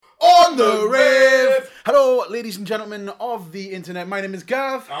Hello, ladies and gentlemen of the internet. My name is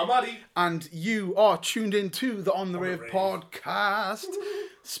Gav. I'm Addy. And you are tuned in to the On the Rave podcast,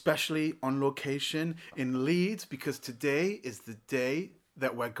 especially on location in Leeds, because today is the day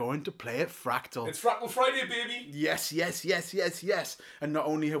that we're going to play at Fractal. It's Fractal Friday, baby. Yes. And not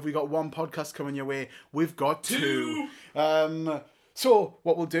only have we got one podcast coming your way, we've got two. So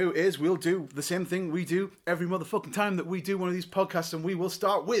what we'll do is we'll do the same thing we do every motherfucking time that we do one of these podcasts, and we will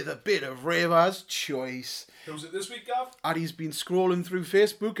start with a bit of Raver's Choice. Who's it this week, Gav? Addy's been scrolling through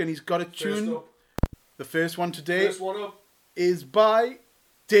Facebook and he's got a tune. The first one today is by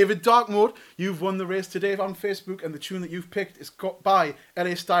David Darkmode. You've won the race today on Facebook, and the tune that you've picked is by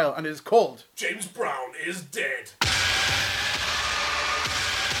LA Style, and it is called James Brown is Dead.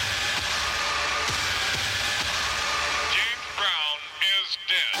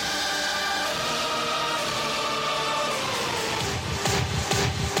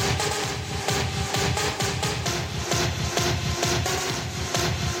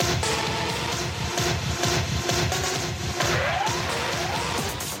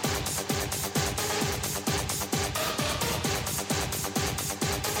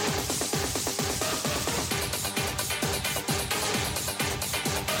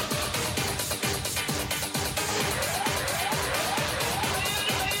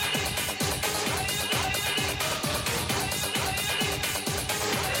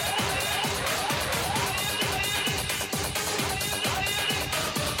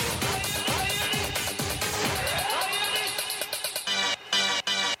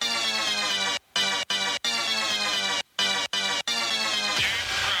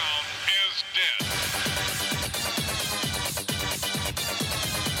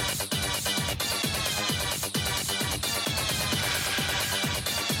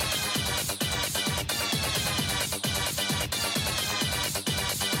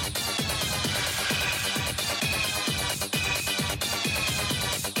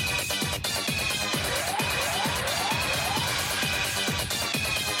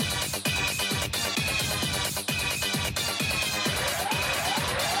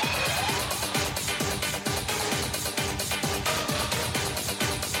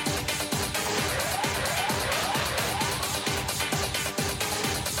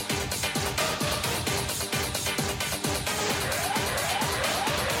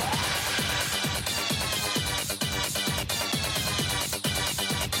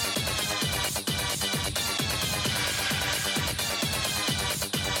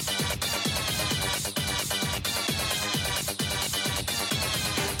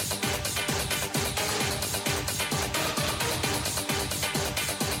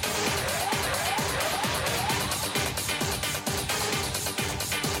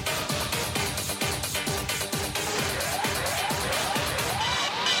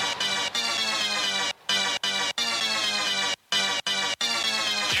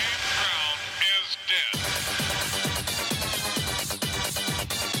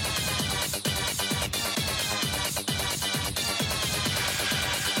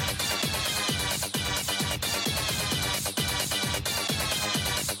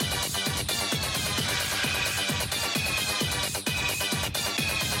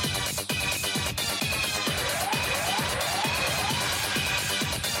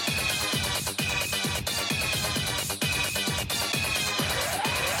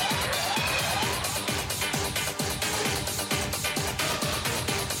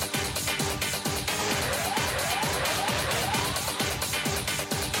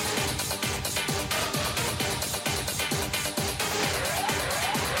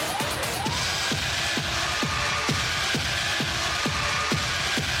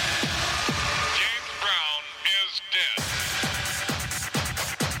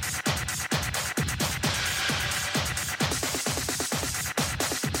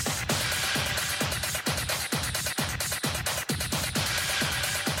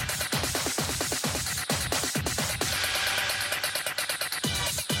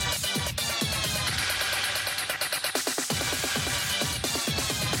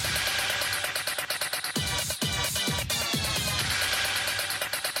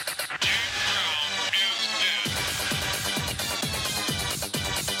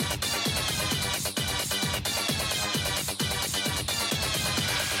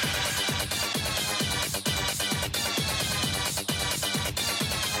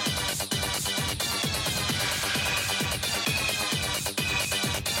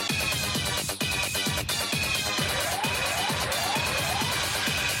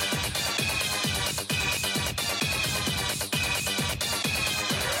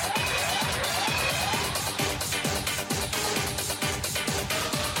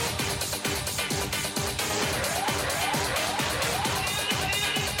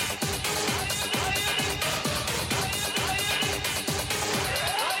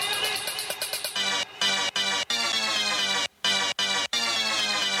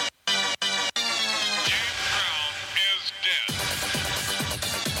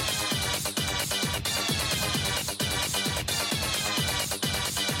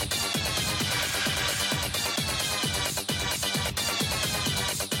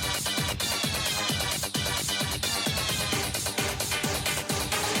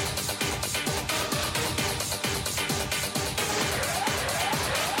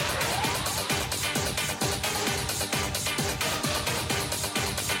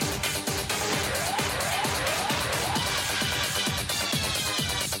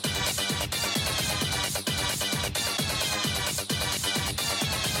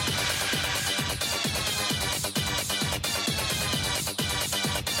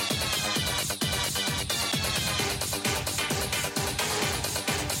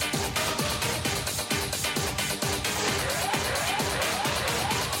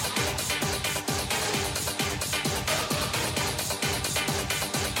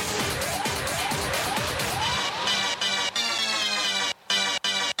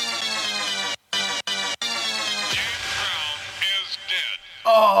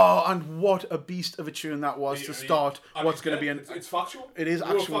 and what a beast of a tune that was to start what's going to be in... It's factual. It is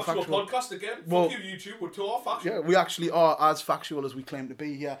We're actual a factual factual. podcast again. Well, Fuck you, YouTube. We're too all factual. Yeah, we actually are as factual as we claim to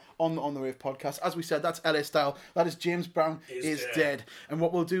be here on the Rave podcast. As we said, that's LA Style. That is James Brown is dead. And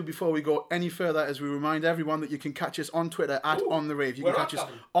what we'll do before we go any further is we remind everyone that you can catch us on Twitter at On The Rave. You can catch us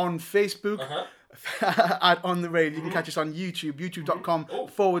on Facebook at On The Rave. You can catch us on YouTube,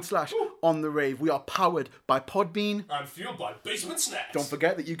 youtube.com/On The Rave. We are powered by Podbean. And fueled by Basement Snacks. Don't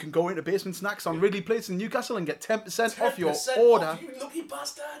forget that you can go into Basement Snacks on Ridley Place in Newcastle and get 10% off your order. Off, you lucky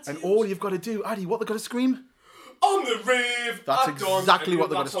bastards. And all you've got to do, Addy, what they've got to scream? On the Rave. That's exactly what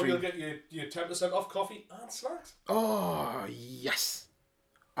they're going to That's how stream. you'll get your 10% off coffee and snacks. Oh, yes.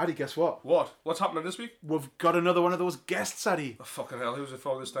 Addy, guess what? What? What's happening this week? We've got another one of those guests, Addy. Oh, fucking hell, who's it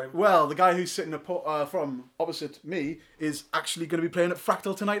for this time? Well, the guy who's sitting from opposite me is actually going to be playing at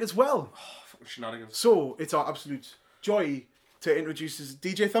Fractal tonight as well. Oh, fucking shenanigans. So, it's our absolute joy to introduce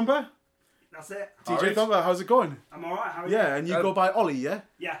DJ Thumper. That's it. DJ Alright. Thumper, how's it going? I'm alright, how are you? Yeah, and you go by Ollie, yeah?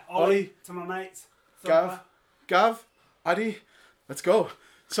 Yeah, Ollie, to my mates. Gav, Addy, let's go.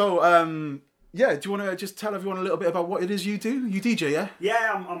 So, yeah, do you want to just tell everyone a little bit about what it is you do? You DJ, yeah?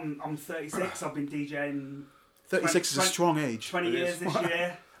 Yeah, I'm 36. I've been DJing 36 is a strong age. 20 years this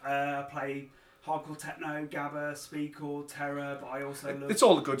year. I play hardcore techno, gabba, speedcore, terror, but I also love... It's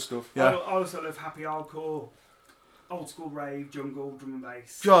all the good stuff. Yeah. I also love happy hardcore, old school rave, jungle, drum and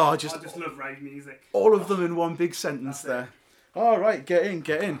bass. Oh, I just love rave music. all of them in one big sentence there. All right, get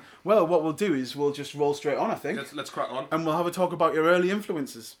in. Well, what we'll do is we'll just roll straight on, I think. Let's crack on. And we'll have a talk about your early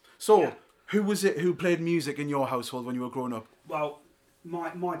influences. So, Yeah. who was it who played music in your household when you were growing up? Well,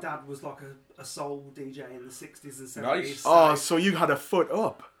 my dad was like a soul DJ in the 60s and 70s. Nice. Oh, so you had a foot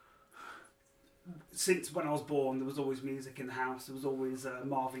up. Since when I was born, there was always music in the house. There was always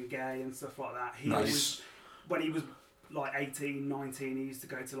Marvin Gaye and stuff like that. Nice. When he was like 18, 19, he used to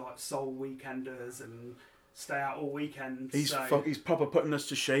go to like soul weekenders and stay out all weekend. He's so, he's proper putting us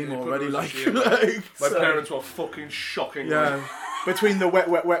to shame Yeah, already. putting us Like, to shame. like My so- parents were fucking shocking. Yeah. Between the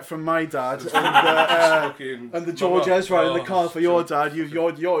wet from my dad Fucking and the George Mama. Ezra in the Oh, car for your sure. dad,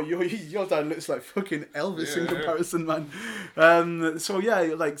 your dad looks like fucking Elvis in Yeah. comparison, man. So yeah,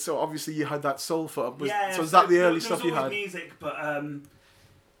 like so obviously you had that soul foot up. yeah, So is that the there early was stuff you always had? music, but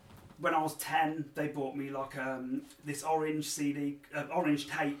when I was 10, they bought me like this orange CD, orange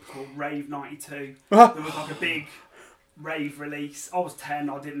tape called Rave 92. There was like a big rave release. I was 10,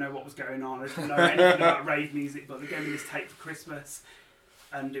 I didn't know what was going on. I didn't know anything about rave music, but they gave me this tape for Christmas.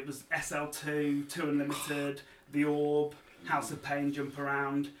 And it was SL2, 2 Unlimited, The Orb, House of Pain, Jump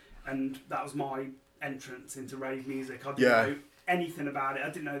Around. And that was my entrance into rave music. I didn't know anything about it. I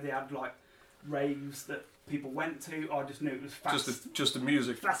didn't know they had like raves that people went to. I just knew it was fast. Just the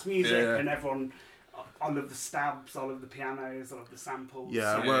music. Fast music, Yeah. and everyone. I love the stabs, I love the pianos, I love the samples.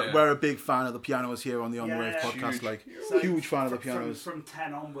 Yeah, So- we're a big fan of the pianos here on the On The Rave Yeah. podcast. Huge. Like so huge fan of the from- pianos. From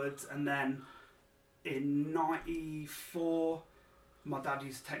 10 onwards, and then in '94, my dad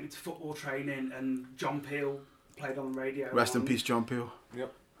used to take me to football training, and John Peel played on the radio. Rest in peace, John Peel.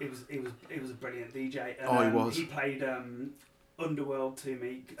 He was a brilliant DJ. And, Oh, he was. He played Underworld to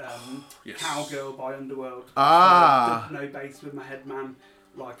me, Yes. Cowgirl by Underworld. Ah. No Bass with My Head Man,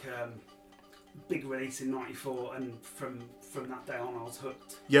 like big release in '94, and from that day on I was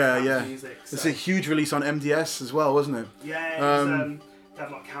hooked. Yeah, to yeah. music, It's so- a huge release on MDS as well, wasn't it? Yeah, it was, Um, they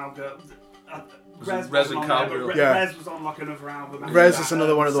had like Cowgirl. Was it Rez Rez wasn't and on there, Cowgirl? but Yeah. Rez was on like another album. after Rez that, is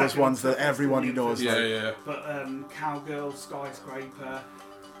another one of those Second- ones that Second everybody Studio knows. Yeah, like. yeah. But Cowgirl, Skyscraper,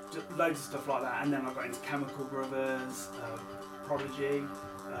 just loads of stuff like that. And then I got into Chemical Brothers, Prodigy,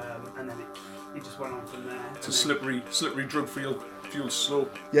 and then it just went on from there. It's a slippery drug fueled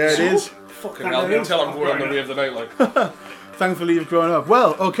slope. Yeah, it is. Fucking That hell, you can is. tell I'm going on the rave tonight, like. Thankfully, you've grown up.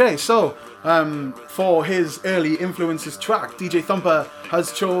 Well, okay, so for his early influences track, DJ Thumper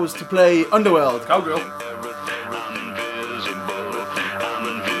has chose to play Underworld. Cowgirl.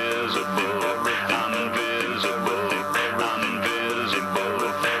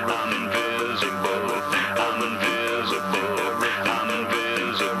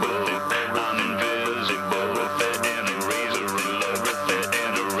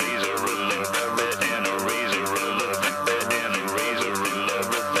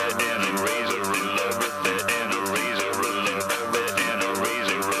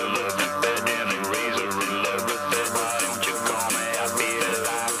 Razor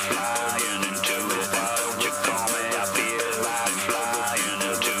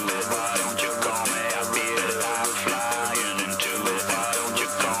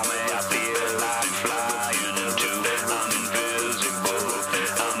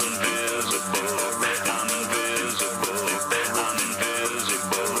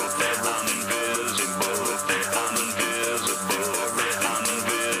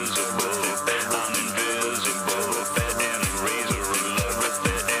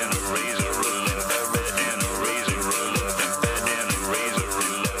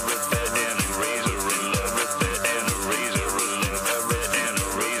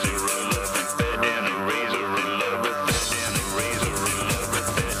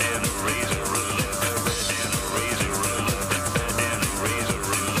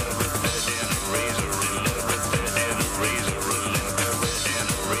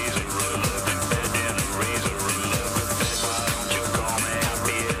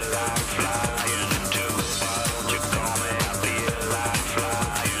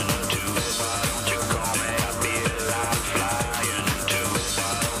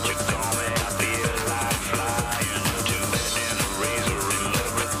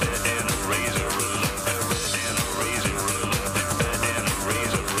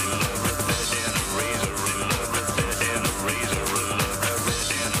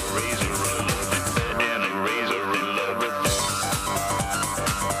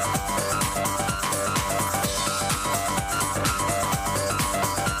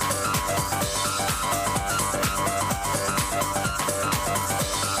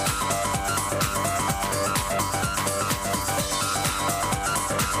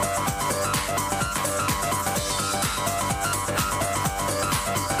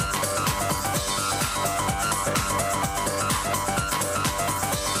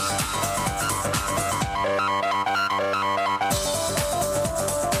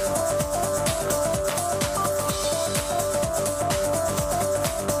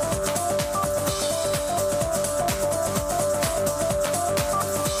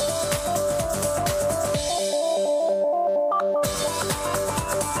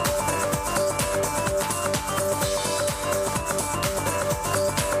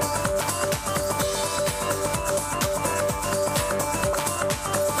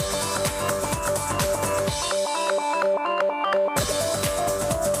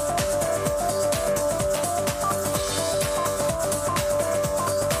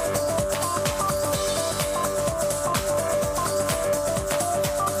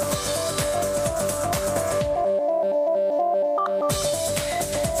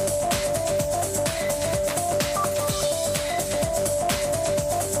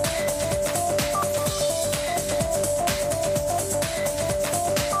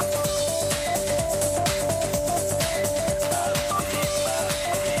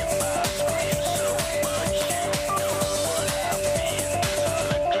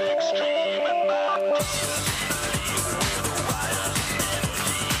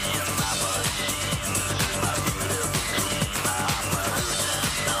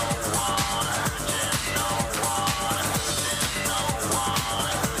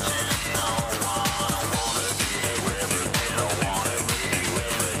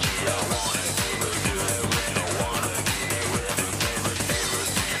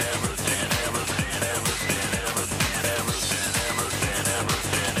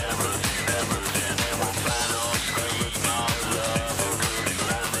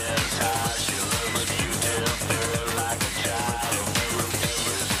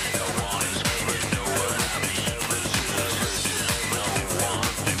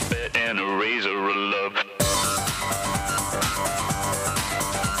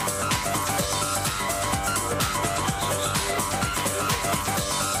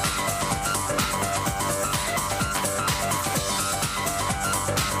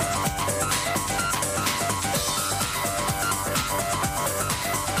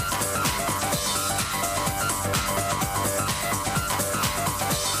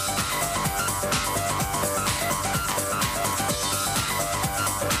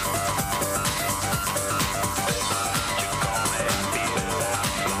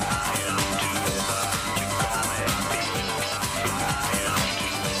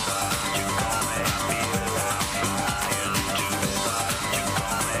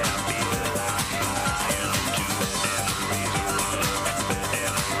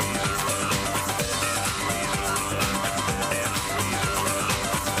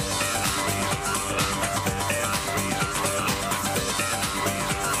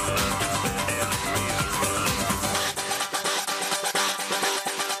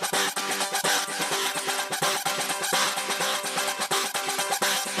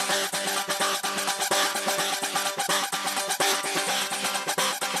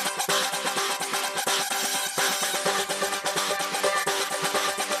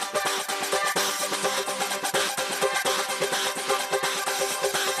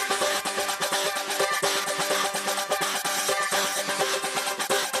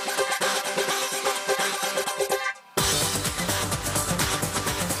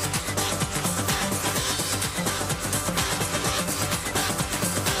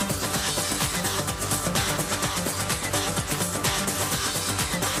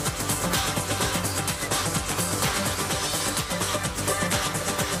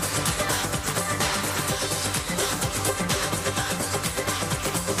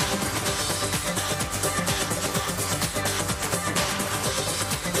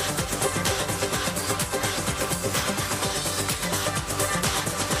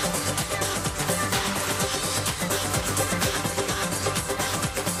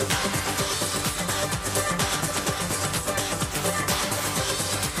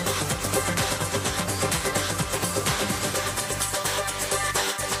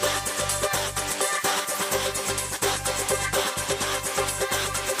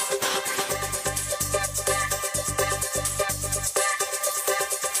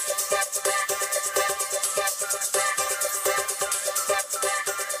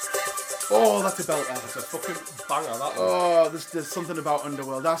Oh, that's a belter. It's a fucking banger, that one. Oh, there's something about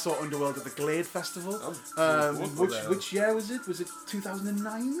Underworld. I saw Underworld at the Glade Festival. Which year was it? Was it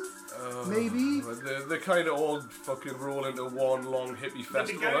 2009? Maybe? They kind of all fucking roll into one long hippie They've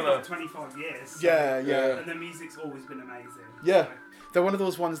festival, been going innit? like 25 years. So, Yeah. And the music's always been amazing. Yeah. So, They're one of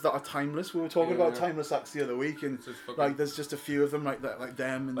those ones that are timeless. We were talking about Yeah. timeless acts the other week, and It's fucking- like there's just a few of them like that, like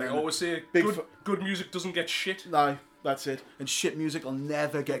them. And Like I then always say, Big good music doesn't get shit. no, that's it. And shit music will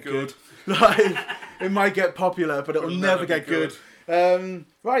never get good. Good. Like it might get popular, but it'll never be get good.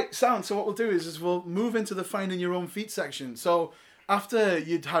 Right, sound. So what we'll do is we'll move into the finding your own feet section. So after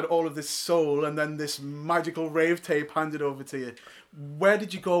you'd had all of this soul and then this magical rave tape handed over to you, where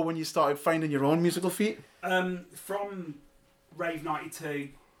did you go when you started finding your own musical feet? from Rave 92,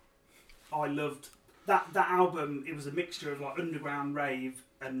 I loved that album. It was a mixture of like underground rave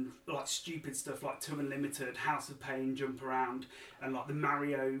and like stupid stuff like Two Unlimited, House of Pain, Jump Around, and like the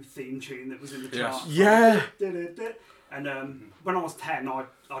Mario theme tune that was in the Yes. charts. Yeah. And when I was 10, I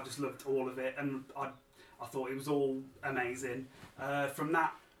just loved all of it, and I thought it was all amazing. From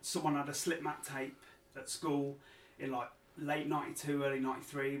that, someone had a Slipmat tape at school in like late 92, early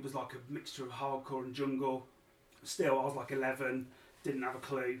 93. It was like a mixture of hardcore and jungle. Still, I was like 11, didn't have a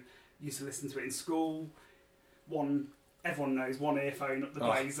clue. Used to listen to it in school. Everyone knows, one earphone up the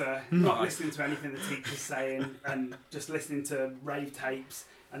blazer, not listening to anything the teacher's saying, and just listening to rave tapes.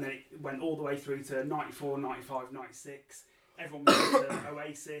 And then it went all the way through to 94, 95, 96. Everyone went to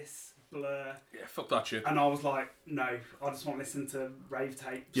Oasis, Blur. Yeah, fuck that shit. And I was like, no, I just want to listen to rave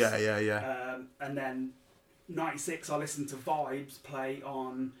tapes. Yeah. And then 96, I listened to Vibes play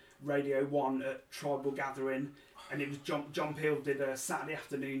on Radio 1 at Tribal Gathering. And it was John Peel did a Saturday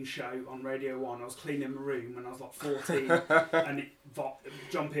afternoon show on Radio 1. I was cleaning my room when I was like 14. And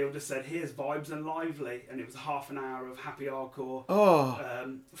John Peel just said, here's Vibes and Lively. And it was half an hour of happy hardcore. Oh.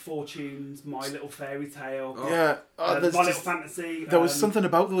 4 tunes, My Little Fairy Tale. Yeah. My There's Little just- Fantasy. There was something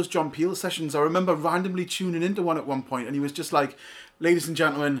about those John Peel sessions. I remember randomly tuning into one at one point, and he was just like, ladies and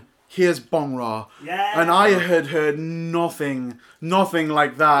gentlemen, here's Bong Ra. Yeah. And I had heard nothing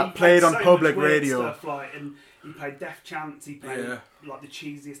like that He played on so public much weird radio. Stuff, like, and he played Death Chants, he played Yeah. like the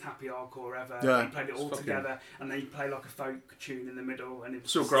cheesiest happy hardcore ever. Yeah. He played it all It's fucking- together, and then he played like a folk tune in the middle, and it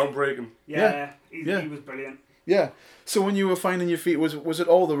was So just- groundbreaking. Yeah, Yeah. He was brilliant. Yeah. So when you were finding your feet, was it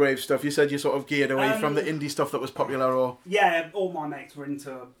all the rave stuff? You said you sort of geared away from the Um, indie stuff that was popular, or Yeah, all my mates were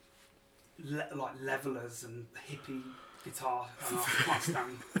into like levelers and hippie guitar, and I can't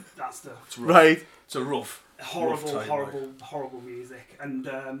stand that stuff. right? It's a rough. Horrible, time, horrible music. And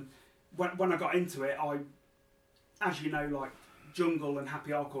when I got into it, as you know, like jungle and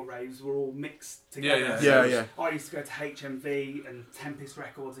happy hardcore raves were all mixed together. Yeah. I used to go to HMV and Tempest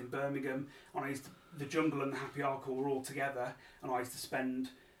Records in Birmingham, and the jungle and the happy hardcore were all together, and I used to spend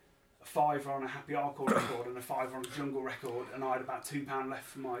 £5 on a happy hardcore record and a £5 on a jungle record, and I had about £2 left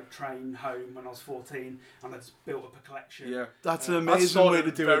for my train home when I was 14, and I just built up a collection. Yeah. That's an I amazing way to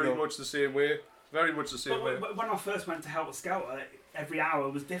started do it. very though. much the same way. Very much the same way. But when I first went to Helter Skelter, every hour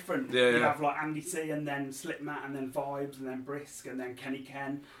was different. Yeah, You'd yeah. have like Andy C, and then Slipmat, and then Vibes, and then Brisk, and then Kenny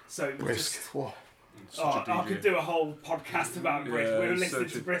Ken. So it was Brisk. just... Whoa. Such a I DJ. could do a whole podcast about Brisk. Yeah, We were listening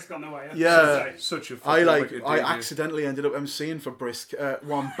such to a- Brisk on the way up. Yeah. Such a I fucking wicked I DJ. accidentally ended up emceeing for Brisk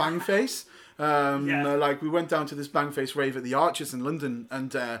one Bangface. Yeah. Like we went down to this Bangface rave at the Arches in London,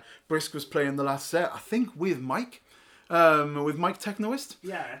 and Brisk was playing the last set, I think with Mike Technoist.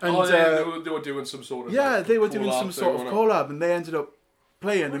 Yeah. And They were doing some sort of yeah, like, they were doing collab some thing, sort of weren't collab, and they ended up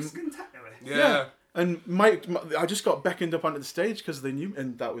playing. Brisk And and Technoist. they? yeah. And Mike, I just got beckoned up onto the stage because they knew,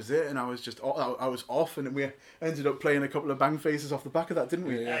 and that was it. And I was off, and we ended up playing a couple of bang faces off the back of that, didn't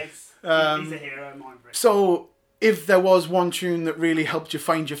we? Yeah. He's a hero of mine, Brisk. So, if there was one tune that really helped you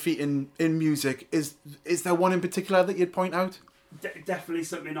find your feet in music, is there one in particular that you'd point out? Definitely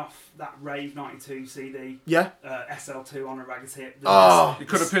something off that Rave 92 CD. Yeah. SL2 on a ragged hip. Oh, You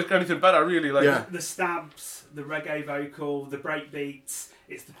could have picked anything better, really. Like, Yeah. The stabs, the reggae vocal, the break beats.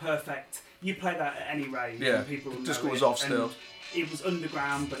 It's the perfect. You play that at any rave, Yeah, and people will just know goes it. off still. And it was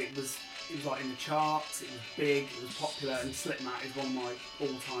underground, but it was like in the charts. It was big. It was popular, and Slipmat is one of my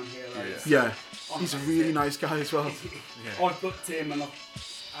all-time heroes. Yeah. On He's a that really tip. nice guy as well. I've booked him and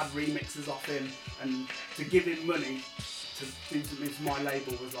I've had remixes off him, and to give him money to do something for my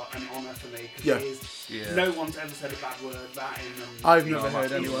label was like an honour for me, because Yeah. he is. Yeah. No one's ever said a bad word about him. And I've he's- never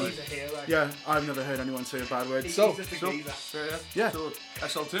heard he's- anyone. He's a hero. Yeah, I've never heard anyone say a bad word. He's So, just a So, geezer. Yeah. So,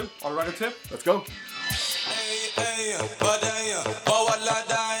 SL2 on a ragged tip. let's go.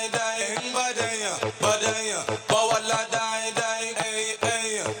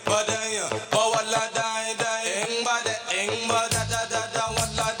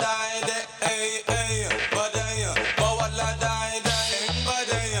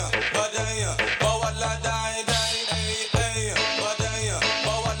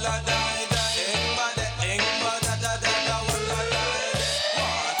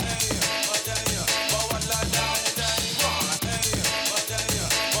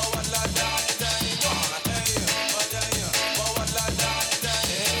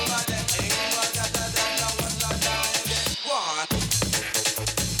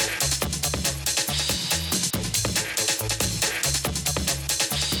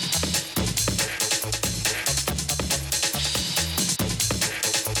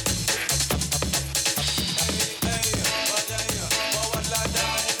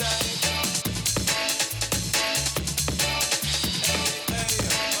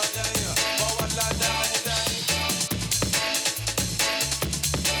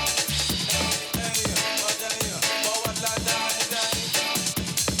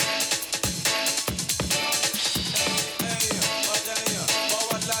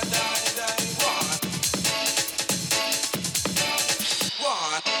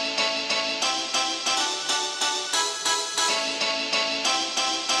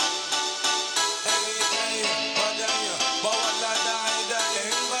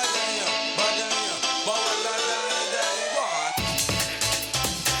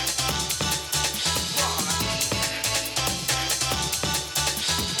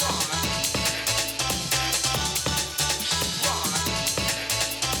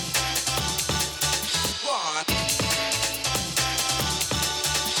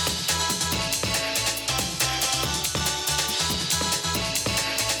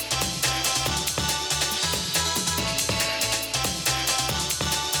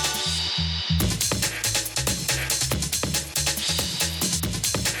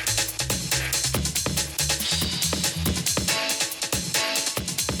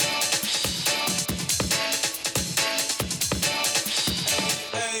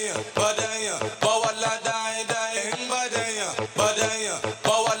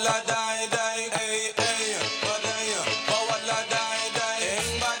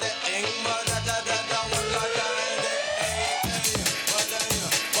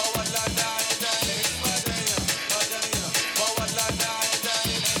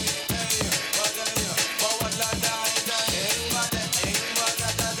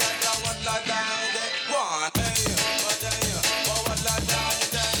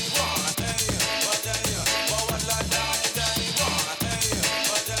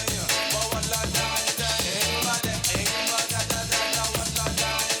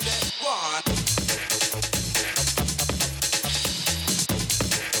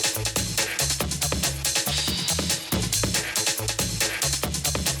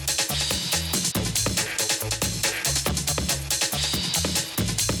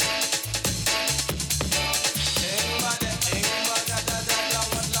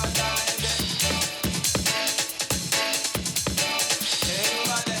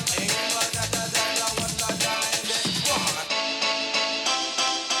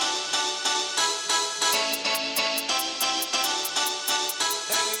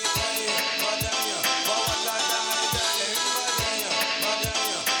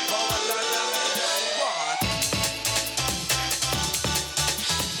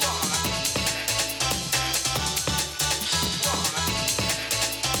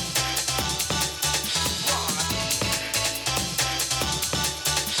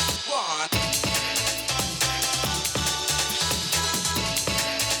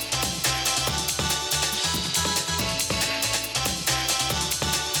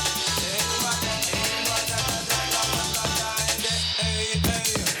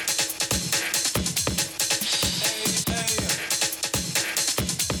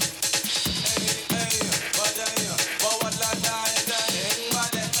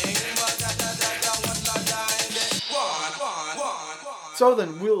 So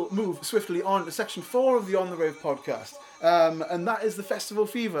then we'll move swiftly on to section 4 of the On the Rave podcast, and that is the festival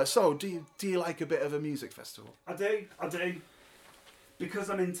fever. So do you like a bit of a music festival? I do.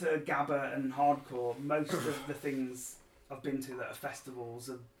 Because I'm into gabba and hardcore, most of the things I've been to that are festivals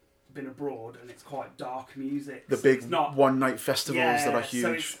have been abroad, and it's quite dark music. The so big it's not, one-night festivals that are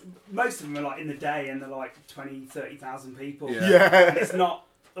huge. So most of them are like in the day, and they're like 20, 30,000 people. Yeah. And it's not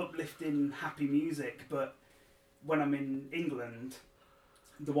uplifting, happy music, but when I'm in England,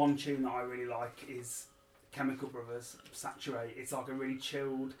 the one tune that I really like is Chemical Brothers, Saturate. It's like a really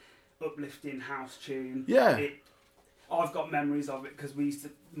chilled, uplifting house tune. Yeah. I've got memories of it because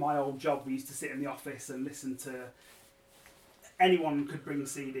my old job, we used to sit in the office and listen to, anyone could bring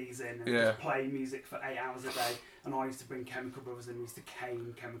CDs in and just play music for 8 hours a day. And I used to bring Chemical Brothers and we used to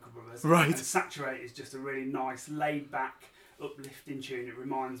cane Chemical Brothers. Right. And Saturate is just a really nice, laid back, uplifting tune. It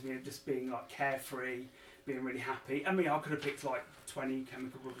reminds me of just being like carefree, being really happy. I mean, I could have picked like 20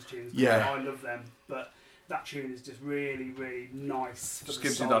 Chemical Brothers tunes. Yeah. I love them. But that tune is just really, really nice for Just the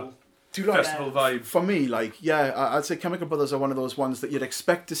gives you soul. that Do you like festival vibe. For me, like, I'd say Chemical Brothers are one of those ones that you'd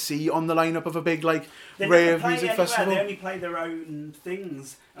expect to see on the lineup of a big, like, They rave never play music anywhere. festival. They only play their own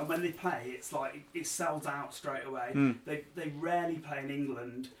things, and when they play, it's like it sells out straight away. They rarely play in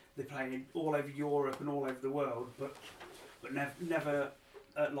England. They play all over Europe and all over the world, but never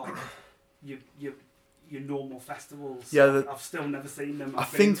at like your normal festivals. Yeah, I've still never seen them. I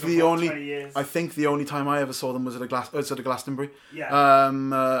I've been think to them for 20 years. I think the only time I ever saw them was at a Glastonbury. Yeah.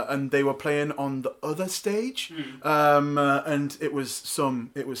 And they were playing on the other stage. And it was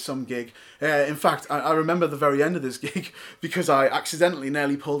some gig. In fact, I remember the very end of this gig because I accidentally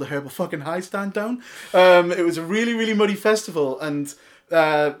nearly pulled a Herbal fucking High stand down. It was a really, really muddy festival, and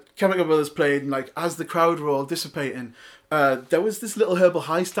Chemical Brothers played, and like as the crowd were all dissipating, there was this little Herbal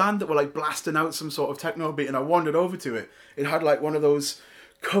High stand that were like blasting out some sort of techno beat, and I wandered over to it. It had like one of those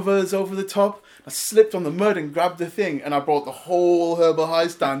covers over the top. I slipped on the mud and grabbed the thing, and I brought the whole Herbal High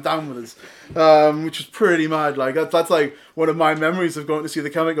stand down with us, which was pretty mad. Like that's like one of my memories of going to see the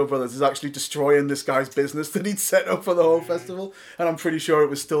Chemical Brothers is actually destroying this guy's business that he'd set up for the whole festival, and I'm pretty sure it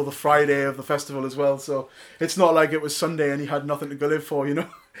was still the Friday of the festival as well. So it's not like it was Sunday and he had nothing to go live for, you know.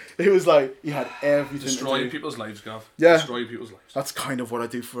 It was like he had everything. Destroying to do. people's lives, Gav. Yeah. Destroying people's lives. That's kind of what I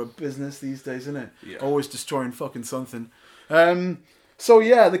do for a business these days, isn't it? Yeah. Always destroying fucking something. So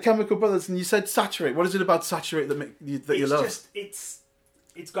yeah, the Chemical Brothers, and you said Saturate. What is it about Saturate that you love?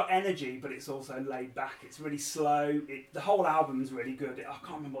 It's got energy, but it's also laid back. It's really slow. The whole album's really good. I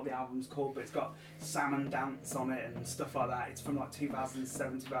can't remember what the album's called, but it's got Salmon Dance on it and stuff like that. It's from like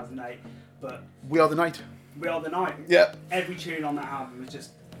 2007, 2008. But We Are the Night. We Are the Night. Yeah. Every tune on that album is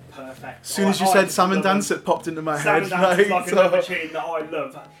just perfect. As soon as you said Salmon Dance, it popped into my head. Salmon Dance is like so- another tune that I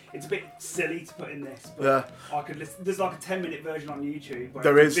love. It's a bit silly to put in this, but Yeah. I could listen. There's like a 10-minute version on YouTube where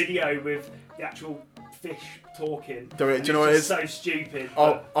There it's is. a video with the actual fish talking. There is. and Do you know it's what it just so stupid.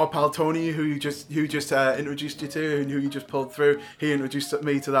 Our pal Tony, who you just introduced you to, and who you just pulled through, he introduced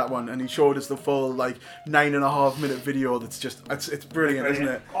me to that one, and he showed us the full like 9.5-minute video. That's just it's brilliant, isn't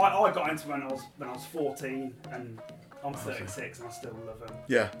it? I got into it when I was 14, and I'm 36, and I still love them.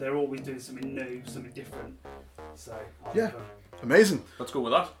 Yeah. They're always doing something new, something different. So I Yeah. love them. Amazing. Let's go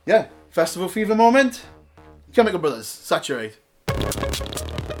with that. Yeah. Festival fever moment. Chemical Brothers. Saturate.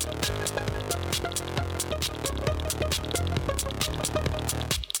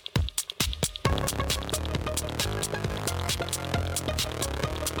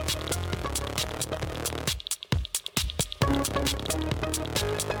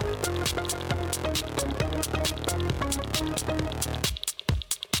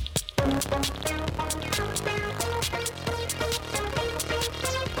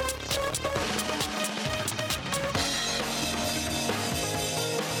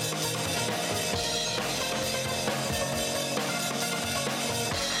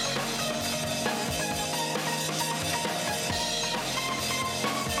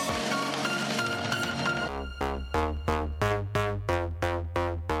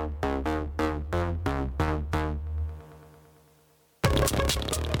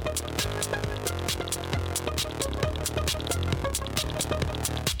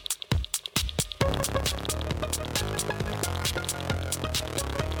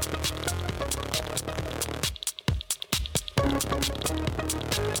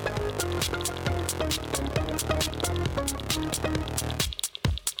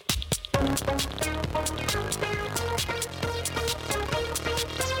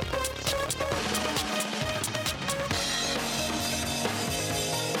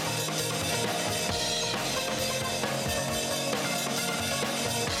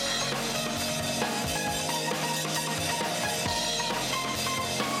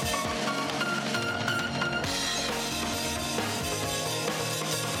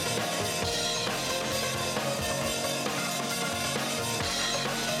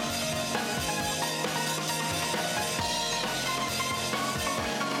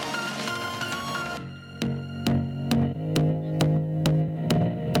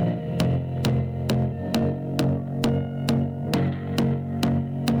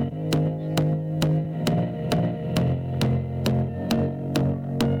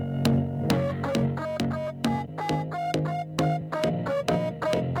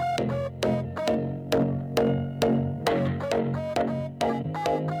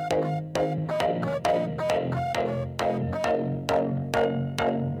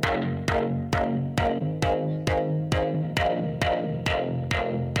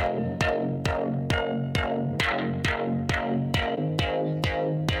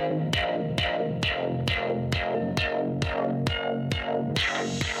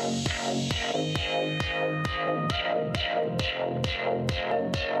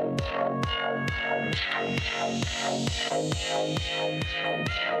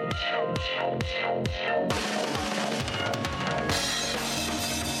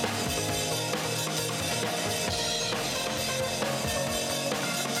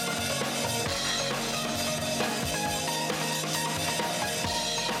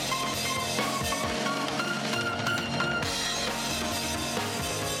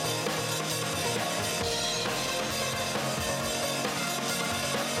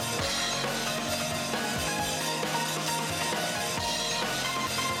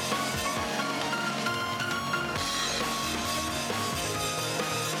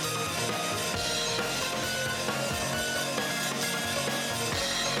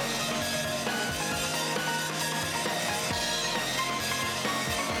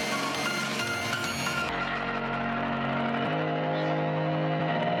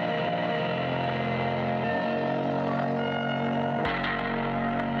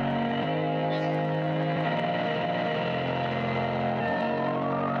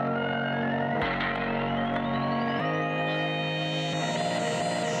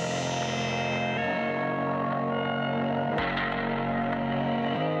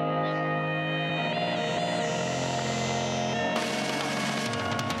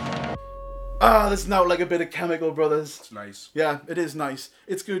 Ah, this is now like a bit of Chemical Brothers. It's nice. Yeah, it is nice.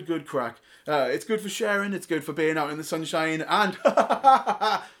 It's good crack. It's good for sharing. It's good for being out in the sunshine. And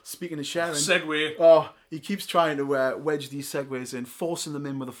speaking of sharing, Segway. oh, he keeps trying to wedge these segues in, forcing them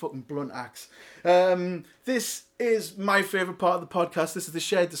in with a fucking blunt axe. This is my favourite part of the podcast. This is the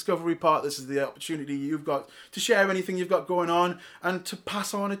shared discovery part. This is the opportunity you've got to share anything you've got going on and to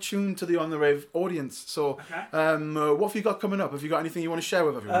pass on a tune to the On The Rave audience. So, what have you got coming up? Have you got anything you want to share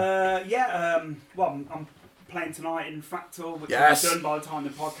with everyone? Well, I'm playing tonight in Fractal, which Yes. will be done by the time the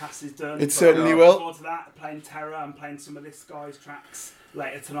podcast is done. It certainly I'm will. looking forward to that. Playing Terror. I'm playing some of this guy's tracks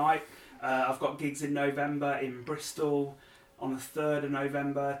later tonight. I've got gigs in November in Bristol. On the 3rd of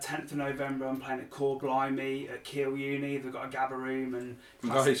November, 10th of November, I'm playing at Core Blimey at Keele Uni. They've got a Gabba room and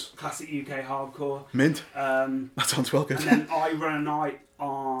classic UK hardcore. Mint. That sounds well good. And then I run a night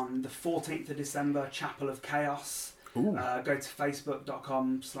on the 14th of December, Chapel of Chaos. Ooh. Go to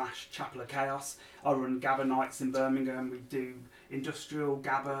facebook.com/Chapel of Chaos. I run Gabba nights in Birmingham. We do industrial,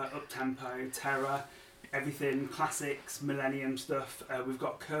 Gabba, up-tempo, Terror, everything, classics, millennium stuff. We've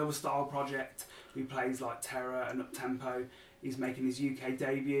got Curve Style Project, who plays like Terror and up-tempo. He's making his UK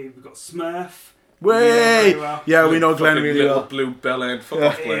debut. We've got Smurf. Way! Well. Yeah, we know Glenn really little well. blue bell end. Fuck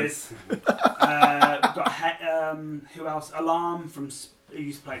off, It Glenn. is. We've got who else? Alarm who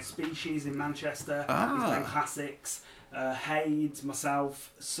used to play Species in Manchester. He's playing classics. Hades,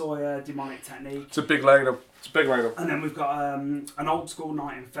 myself, Sawyer, Demonic Technique. It's a big lineup. And then we've got an old school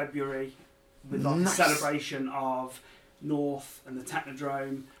night in February with like Nice. a celebration of North and the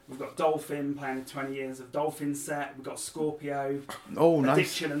Technodrome. We've got Dolphin playing the 20 years of Dolphin set. We've got Scorpio. Oh, nice.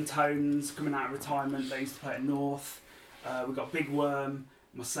 Addiction and Tones coming out of retirement. They used to play at North. We've got Big Worm,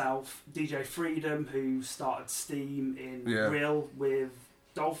 myself, DJ Freedom, who started Steam in Real with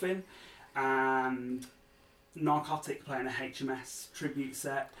Dolphin, and Narcotic playing a HMS tribute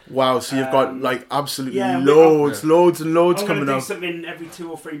set. Wow, so you've got like absolutely loads and loads coming I'm going to do up. something every 2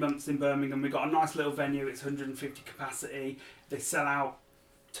 or 3 months in Birmingham. We've got a nice little venue. It's 150 capacity. They sell out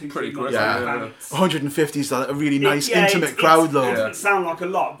 2-3 Pretty months quick, in yeah. advance. 150 is a really nice, Yeah, intimate crowd, though. It doesn't sound like a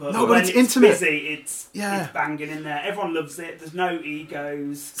lot, but No, but when it's intimate. Busy, it's banging in there. Everyone loves it. There's no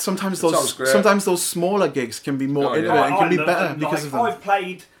egos. Sometimes sounds great. sometimes those smaller gigs can be more intimate and can be love better them. because of them. I've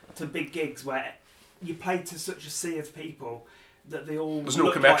played to big gigs where you play to such a sea of people that they all There's no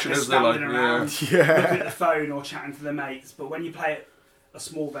look connection, like they're is there? Like, standing around Yeah. looking at the phone or chatting to their mates. But when you play at a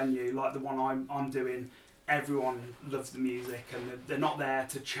small venue like the one I'm doing, everyone loves the music and they're not there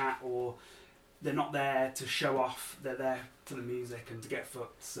to chat or they're not there to show off. They're there for the music and to get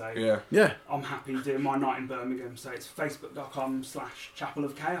fucked. So yeah, I'm happy doing my night in Birmingham. So it's facebook.com/Chapel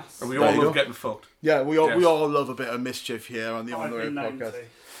of Chaos. And we There all you love go. getting fucked. Yeah, we all love a bit of mischief here on the On I've The been Rave known podcast. to.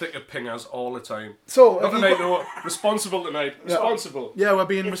 Thick of pingers all the time. So, Not have you tonight, got- no. Responsible tonight. Responsible. yeah, we're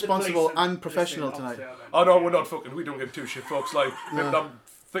being If the responsible police are and professional listening, tonight. obviously Oh no, we're not fucking. We don't give two shit, folks. Like, I'm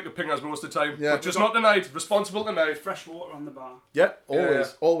thick of pingers most of the time. Yeah. But just not tonight. Responsible tonight. Fresh water on the bar. Yeah, always, Yeah.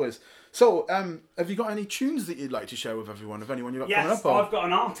 always. So, have you got any tunes that you'd like to share with everyone? Have anyone you got coming Yes, up? Or? I've got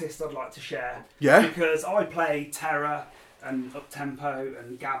an artist I'd like to share. Yeah? Because I play Terror and up-tempo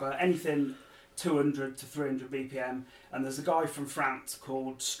and Gabba, anything 200 to 300 BPM. And there's a guy from France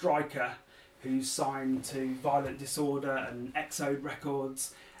called Striker who's signed to Violent Disorder and Exode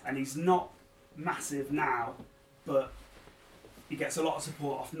Records. And he's not massive now, but he gets a lot of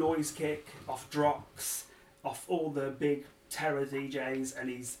support off Noise Kick, off Drox, off all the big Terror DJs, and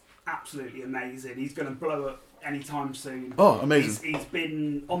he's absolutely amazing. He's going to blow up anytime soon. Oh, amazing. He's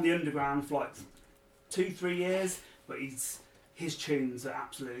been on the underground for like 2-3 years, but his tunes are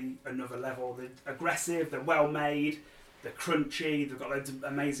absolutely another level. They're aggressive, they're well made, they're crunchy, they've got loads of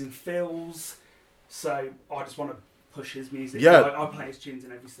amazing fills. So I just want to push his music. Yeah. I play his tunes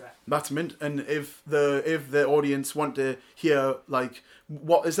in every set. That's mint. And if the audience want to hear, like,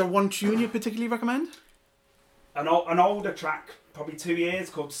 what is there one tune you particularly recommend? An older track, probably 2 years,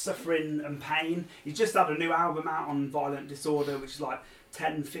 called Suffering and Pain. He's just had a new album out on Violent Disorder, which is like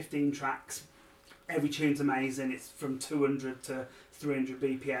 10-15 tracks. Every tune's amazing. It's from 200 to 300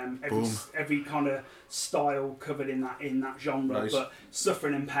 BPM. Every kind of style covered in that genre. Nice. But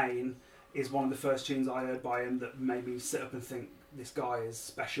Suffering and Pain is one of the first tunes I heard by him that made me sit up and think this guy is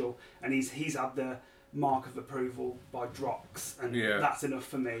special. And he's had the mark of approval by Drox, and that's enough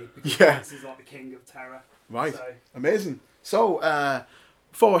for me, because Drox is like the king of terror. Right. So. Amazing. So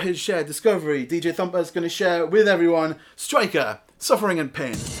for his shared discovery, DJ Thumper's going to share with everyone Striker, Suffering and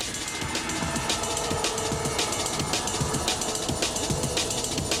Pain.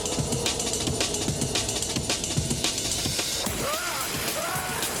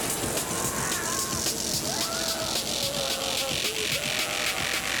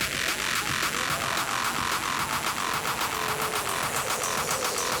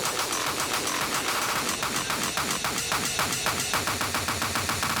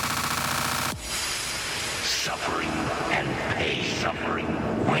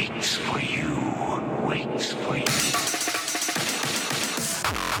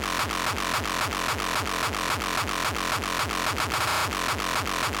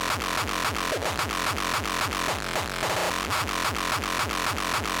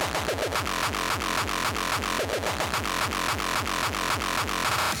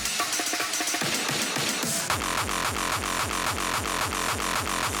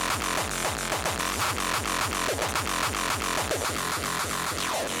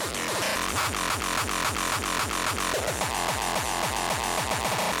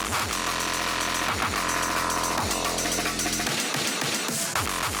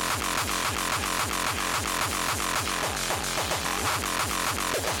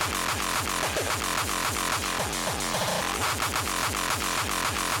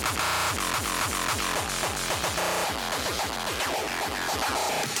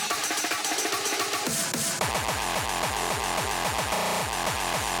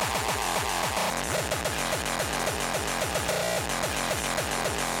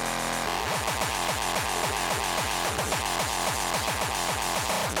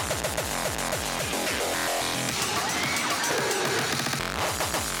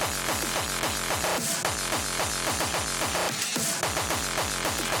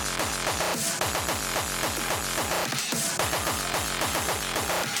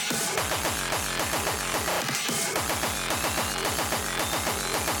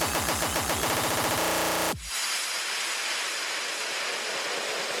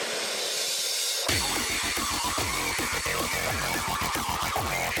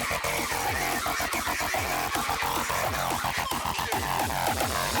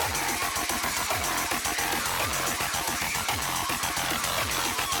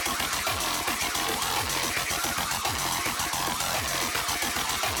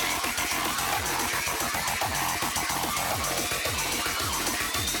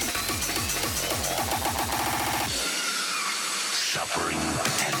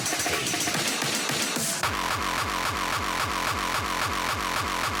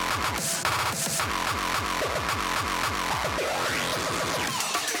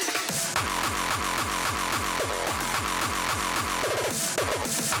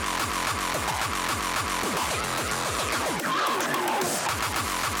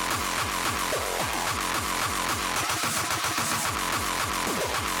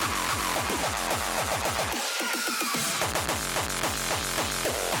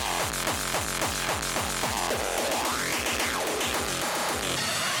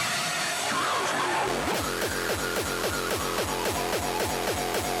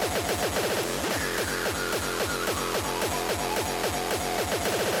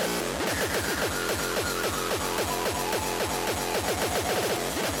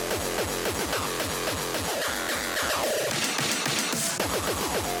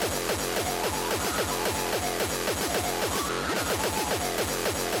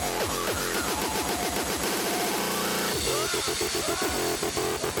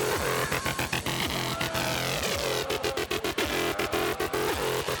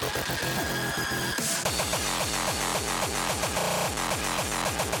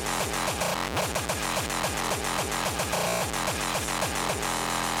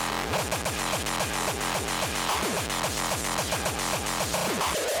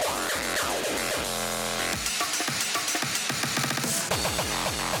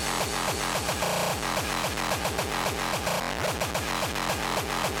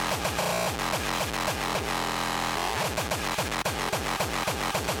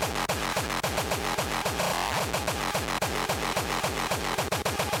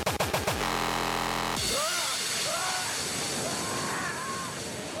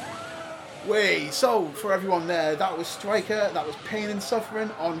 So, for everyone there, that was Striker, that was Pain and Suffering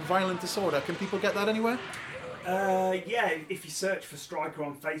on Violent Disorder. Can people get that anywhere? Yeah, if you search for Striker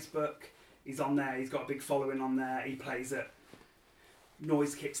on Facebook, he's on there. He's got a big following on there. He plays at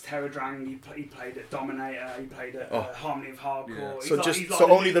Noise Kicks Terrordrang. He played at Dominator. He played at Harmony of Hardcore. Yeah. He's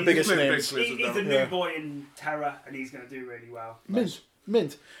Only the biggest he's names. He's a new boy in Terror, and he's going to do really well.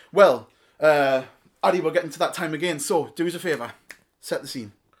 Mint. Well, Addy, we're getting to that time again. So, do us a favour. Set the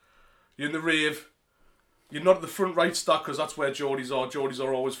scene. You're in the rave. You're not at the front right stack because that's where Geordies are. Geordies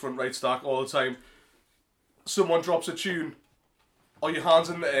are always front right stack all the time. Someone drops a tune. Are your hands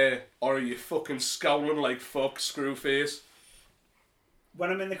in the air or are you fucking scowling like fuck, screw face? When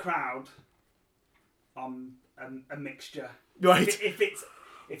I'm in the crowd, I'm a mixture. Right. If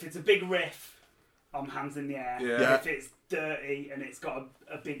it's a big riff, I'm hands in the air. Yeah. If it's dirty and it's got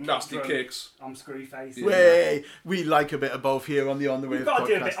a big Nasty drum, kicks. I'm screw face. Way, we like a bit of both here on the On The Wave You've got to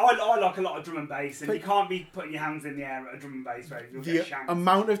do a podcast. bit. I like a lot of drum and bass, and you can't be putting your hands in the air at a drum and bass rave. You'll The get shanked.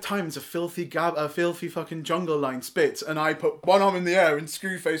 amount of times a filthy fucking jungle line spits and I put one arm in the air and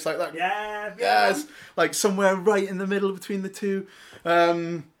screw face like that. Yeah. Yes, like somewhere right in the middle between the two.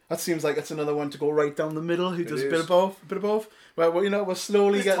 That seems like it's another one to go right down the middle. Who does a bit of both. Well, we're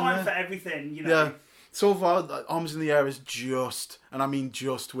slowly There's getting time there. for everything, you know. Yeah. So far, the Arms in the Air is just, and I mean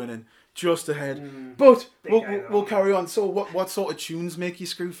just winning, just ahead. But we'll carry on. So, what sort of tunes make you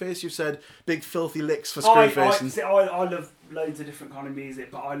screw face? You said big filthy licks for screw face. I love loads of different kind of music,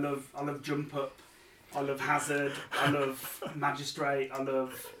 but I love Jump Up, I love Hazard, I love Magistrate, I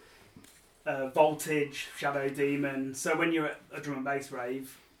love Voltage, Shadow Demon. So when you're at a drum and bass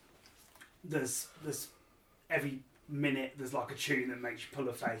rave, there's every minute there's like a tune that makes you pull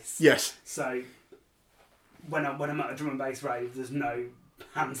a face. Yes. So when I'm at a drum and bass rave, there's no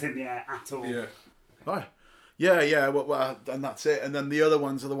hands in the air at all. Yeah. Right. Yeah. Well, and that's it. And then the other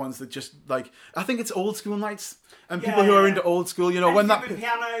ones are the ones that just like, I think it's old school nights and people who are into old school. You know, when that with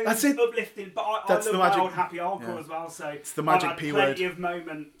piano, that's it. uplifting. But I That's love the magic. my old happy hardcore as well. So It's the magic I've had P plenty word. of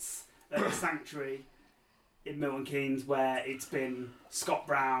moments at the Sanctuary in Milton Keynes where it's been Scott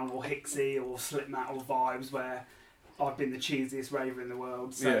Brown or Hixie or Slipmat or Vibes where I've been the cheesiest raver in the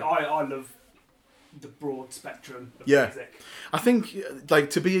world. So Yeah. I love the broad spectrum of Yeah. music. I think, like,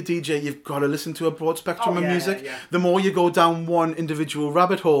 to be a DJ, you've got to listen to a broad spectrum of yeah, music. yeah. The more you go down one individual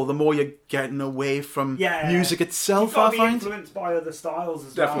rabbit hole, the more you're getting away from music itself, You've got I to be find. influenced by other styles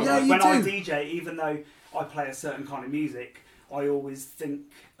as Definitely. well. Yeah, you when I do. DJ, even though I play a certain kind of music, I always think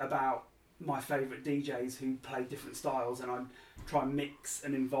about my favourite DJs who play different styles, and I try and mix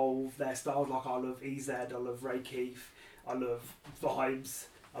and involve their styles. Like I love EZ, I love Ray Keith, I love Vibes,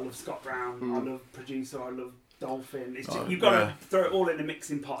 I love Scott Brown, I love Producer, I love Dolphin. It's just, you've got to throw it all in a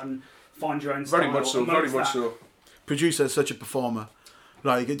mixing pot and find your own style. Very much so. Very amongst much that. so. Producer is such a performer.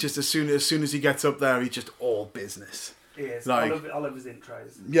 Like, it just as soon as he gets up there, he's just all business. He is. Like- I love his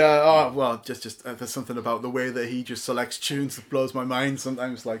intros. Yeah, just there's something about the way that he just selects tunes that blows my mind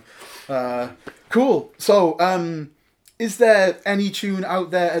sometimes. Like, cool. So, is there any tune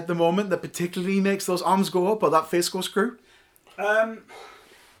out there at the moment that particularly makes those arms go up or that face go screw?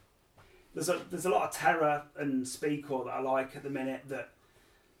 There's a lot of Terror and Speakcore that I like at the minute. That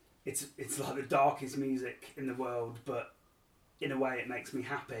it's like the darkest music in the world, but in a way it makes me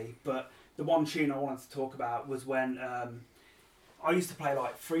happy. But the one tune I wanted to talk about was when I used to play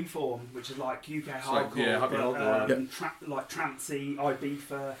like Freeform, which is like UK hardcore, happy hardcore, like trancey,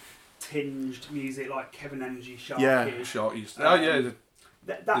 Ibiza tinged music, like Kevin Energy, Sharky. Yeah. Sharky.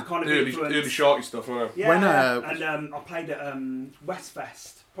 That kind of early influence. early Sharky stuff. Yeah. Yeah, When, and I played at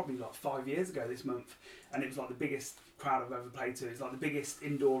Westfest probably like 5 years ago this month, and it was like the biggest crowd I've ever played to. It's like the biggest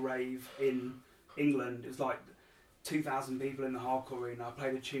indoor rave in England. It was like 2,000 people in the hardcore arena. I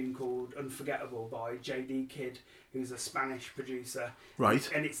played a tune called Unforgettable by JD Kid, who's a Spanish producer. Right.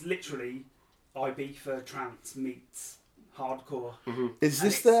 And it's literally Ibiza trance meets hardcore. Is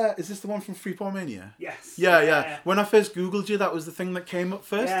this the one from Freeport Mania? Yes. Yeah. When I first googled you, that was the thing that came up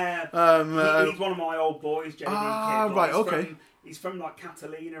first. Yeah. He's one of my old boys, JD Kid. Like, right, okay. He's from like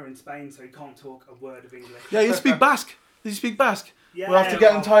Catalina in Spain, so he can't talk a word of English. Yeah, you speak Basque. Did you speak Basque? Yeah, We'll have to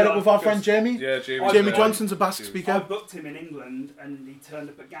get him tied up with our because friend Jamie. Yeah, Jamie Johnson's a Basque I speaker. booked him in England, and he turned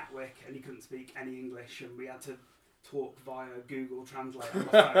up at Gatwick, and he couldn't speak any English, and we had to talk via Google Translate on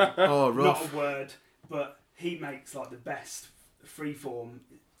my phone. Oh, rough. Not a word, but he makes like the best freeform,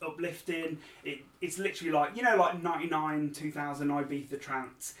 uplifting. It's literally like, you know, like 99, 2000 Ibiza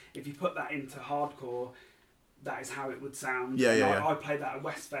trance. If you put that into hardcore, that is how it would sound. Yeah. I played that at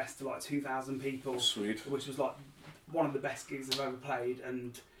Westfest to like 2,000 people. Sweet. Which was like one of the best gigs I've ever played,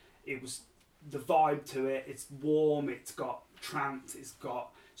 and it was the vibe to it. It's warm. It's got trance, it's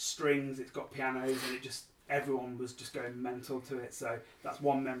got strings, it's got pianos, and everyone was just going mental to it. So that's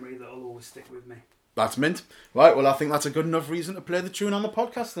one memory that'll always stick with me. That's mint. Right, well, I think that's a good enough reason to play the tune on the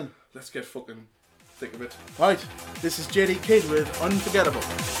podcast then. Let's get fucking thick of it. Right, this is JD Kid with Unforgettable.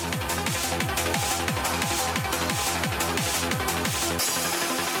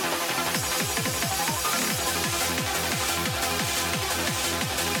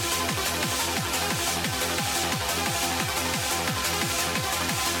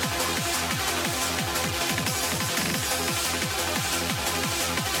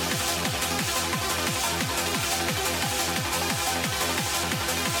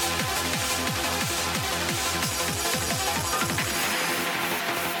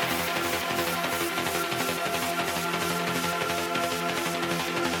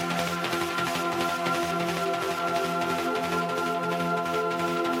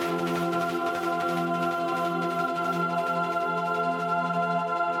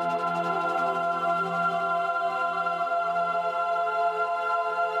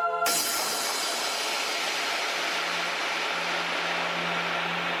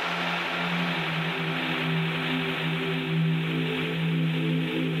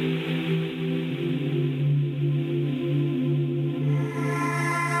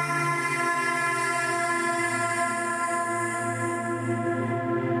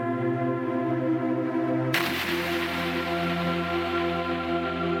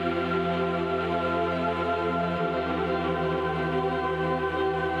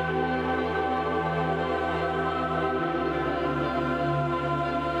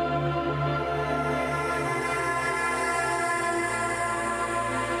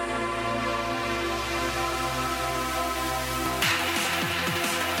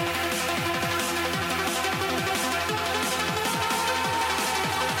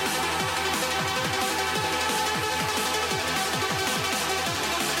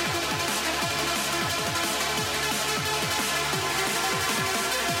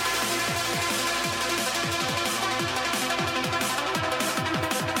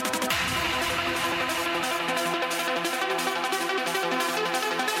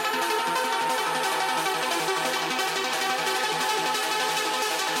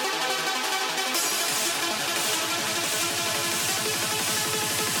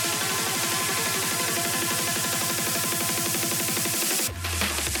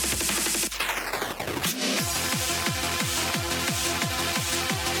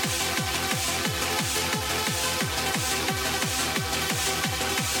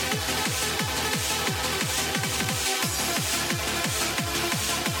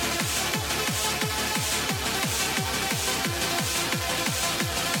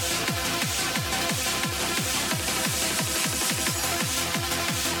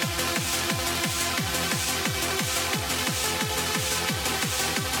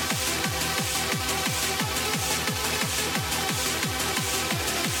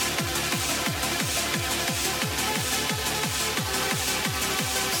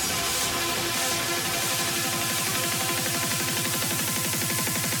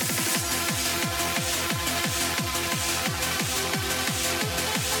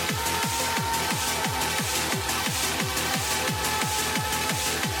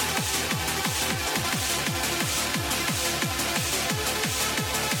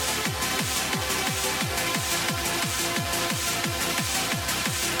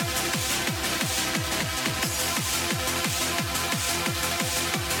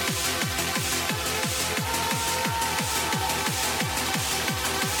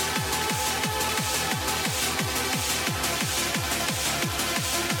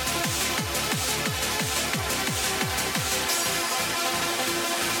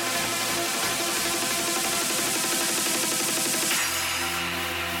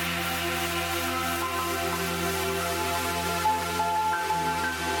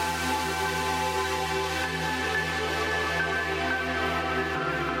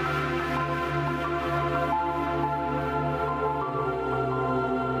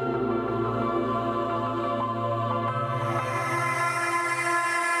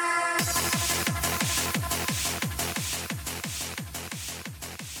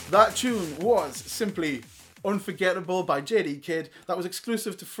 That tune was simply Unforgettable by JD Kid. That was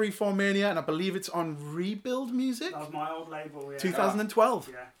exclusive to Freeform Mania, and I believe it's on Rebuild Music. That was my old label, yeah. 2012.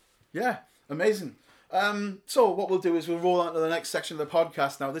 Yeah. Yeah, amazing. So what we'll do is we'll roll on to the next section of the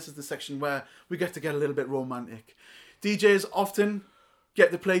podcast. Now, this is the section where we get to get a little bit romantic. DJs often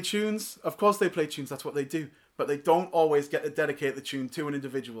get to play tunes. Of course they play tunes, that's what they do. But they don't always get to dedicate the tune to an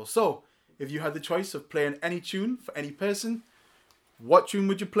individual. So, if you had the choice of playing any tune for any person, what tune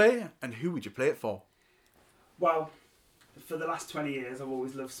would you play and who would you play it for? Well, for the last 20 years, I've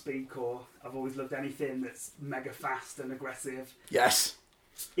always loved speedcore. I've always loved anything that's mega fast and aggressive. Yes.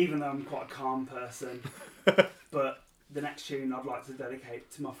 Even though I'm quite a calm person. But the next tune I'd like to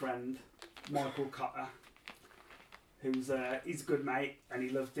dedicate to my friend Michael Cotter, who's he's a good mate and he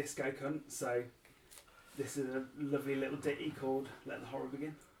loves Disco Cunt. So this is a lovely little ditty called "Let the Horror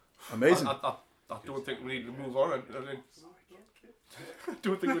Begin." Amazing. I don't think we need to move on. I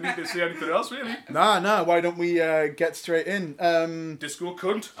don't think we need to say anything else, really. Nah. Why don't we get straight in? Disco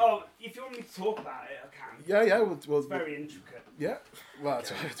Cunt. Oh, if you want me to talk about it, I can. Yeah. We'll It's very intricate. yeah. Well,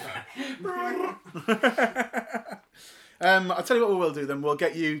 that's right. I'll tell you what we will do then. We'll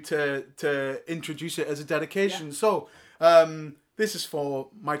get you to introduce it as a dedication. Yeah. So, this is for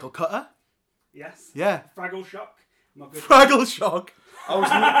Michael Cutter. Yes. Yeah. Fraggle Shock. My good Fraggle Shock. I was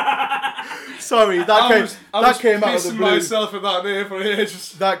Sorry, that came out of the pissing blue. myself at that name for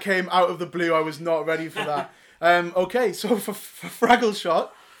ages. That came out of the blue. I was not ready for that. Okay, so for Fraggle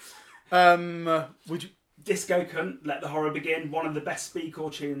Shock, would you? Disco Cunt, Let the Horror Begin, one of the best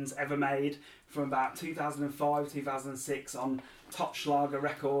speedcore tunes ever made from about 2005, 2006 on Topschlager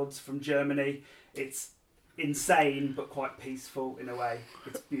Records from Germany. It's insane but quite peaceful in a way.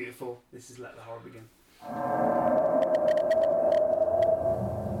 It's beautiful. This is Let the Horror Begin.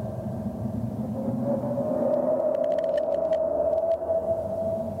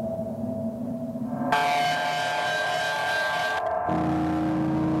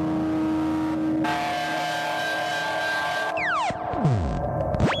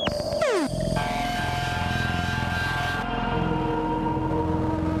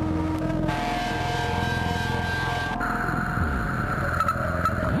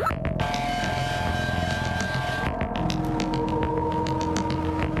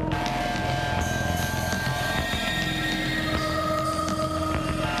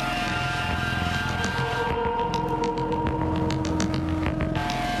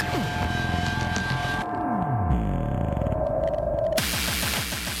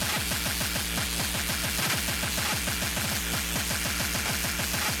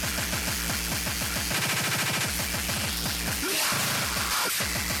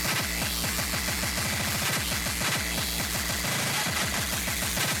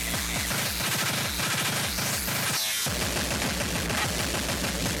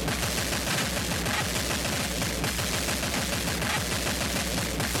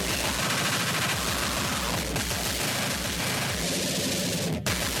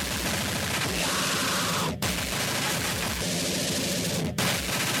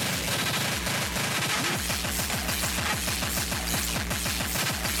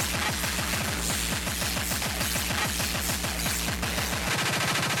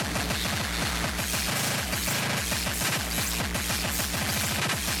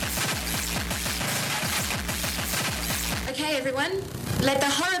 Okay, everyone, let the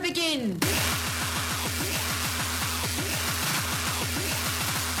horror begin.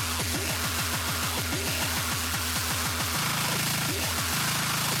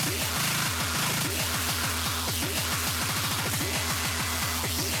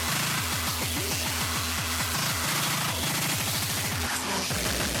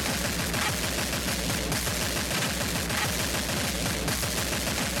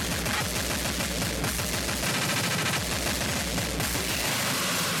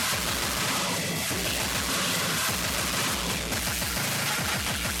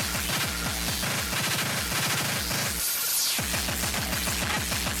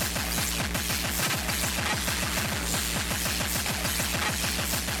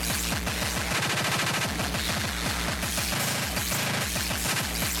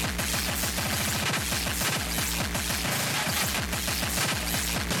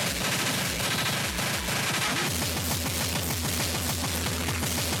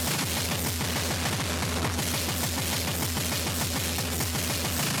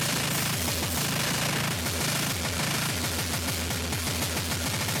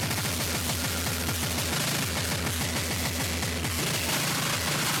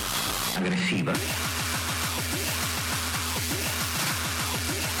 I've got a fever.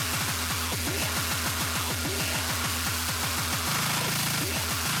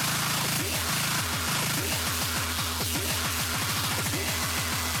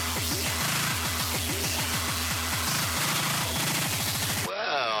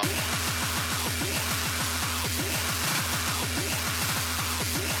 Well,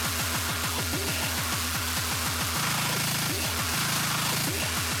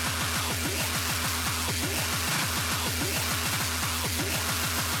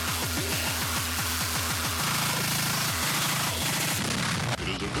 it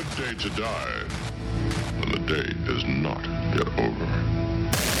is a good day to die when the day is not. get over.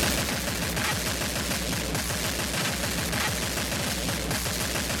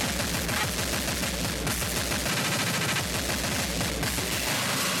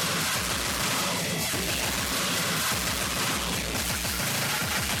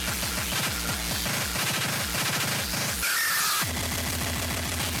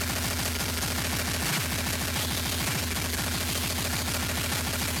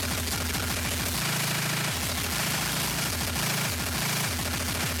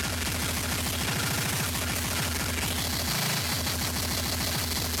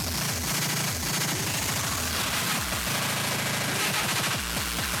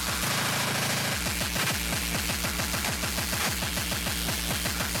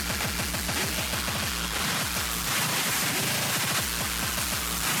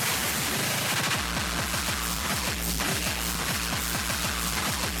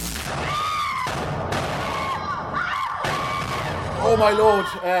 Oh my lord!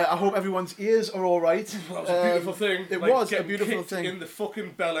 I hope everyone's ears are all right. That was a beautiful thing. It Like, was a getting beautiful kicked thing. in the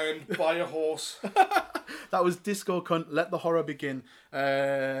fucking bell end by a horse. That was Disco Cunt. Let the Horror Begin.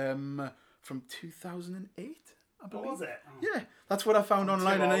 From 2008, I believe. What was it? Oh. Yeah, that's what I found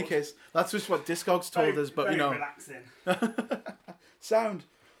online. In any old. case, that's just what Discogs told us. But very you know, relaxing. sound.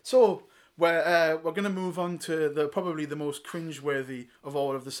 So we're gonna move on to probably the most cringeworthy of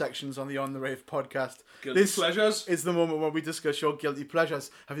all of the sections on the On the Rave podcast. Guilty pleasures. is the moment where we discuss your guilty pleasures.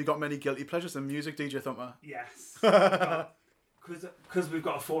 Have you got many guilty pleasures in music, DJ Thumper? Yes. Because we've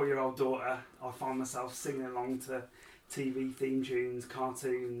got a 4-year-old daughter, I find myself singing along to TV theme tunes,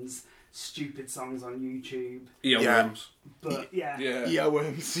 cartoons, stupid songs on YouTube. Earworms. But yeah.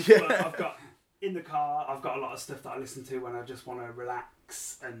 Earworms. But Yeah. I've got in the car. I've got a lot of stuff that I listen to when I just want to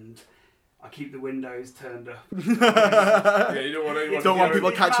relax, and I keep the windows turned up. Yeah, you don't want anyone. Don't want hearing- people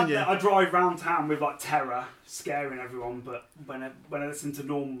It's catching mad you. that I drive round town with like terror, scaring everyone. But when I listen to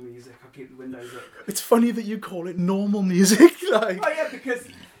normal music, I keep the windows up. It's funny that you call it normal music. Like, Oh yeah, because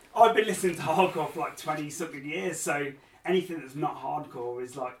I've been listening to hardcore for like 20-something years, so anything that's not hardcore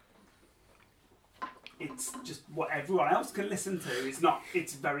is like, it's just what everyone else can listen to.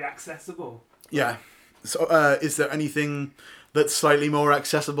 It's very accessible. yeah. So, is there anything that's slightly more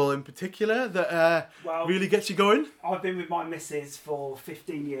accessible in particular that Well, really gets you going? I've been with my missus for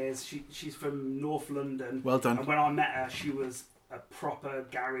 15 years. She's from North London. Well done. And when I met her, she was a proper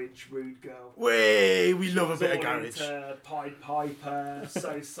garage rude girl. Way, we love a She bit of was all garage. into Pied Piper,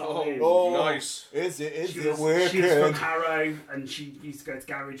 So Solid. Nice. Is it? She was from Harrow, and she used to go to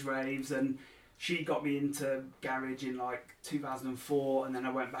garage raves, and she got me into garage in like 2004, and then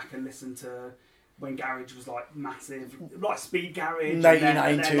I went back and listened to when garage was like massive, like speed garage.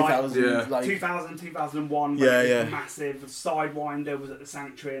 99, 2000. Yeah. Like, 2000, 2001, Yeah, when it was yeah. massive. Sidewinder was at the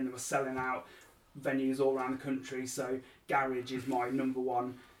Sanctuary, and they were selling out venues all around the country. So garage is my number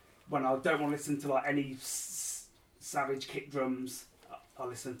one. When I don't want to listen to like any savage kick drums, I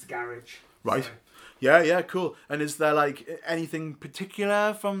listen to garage. Right. So, yeah, cool. And is there like anything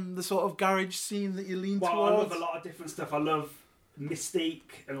particular from the sort of garage scene that you lean well, I towards? love a lot of different stuff. I love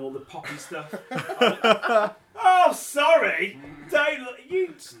Mystique and all the poppy stuff. Oh, sorry. Don't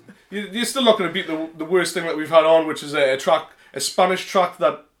you. You're still not going to beat the worst thing that we've had on, which is a Spanish track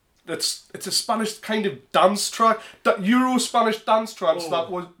it's a Spanish kind of dance track, that Euro Spanish dance trance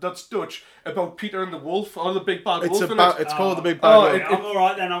that's Dutch, about Peter and the Wolf, or the Big Bad Wolf. It's called the Big Bad Wolf. I'm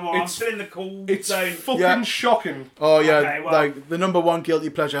alright then, I'm alright. I'm it's- still in the cool It's zone. fucking shocking. Oh yeah, Okay, well- like the number one guilty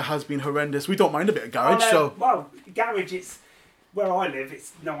pleasure has been horrendous. We don't mind a bit of garage, so Well, garage, it's where I live.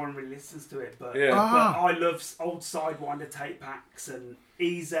 It's no one really listens to it, but Yeah. Ah. but I love old Sidewinder tape packs and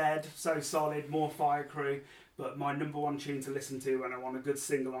EZ, So Solid, more Fire Crew. But my number one tune to listen to when I want a good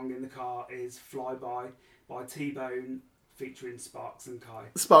sing along in the car is "Flyby" by T-Bone featuring Sparks and Kai.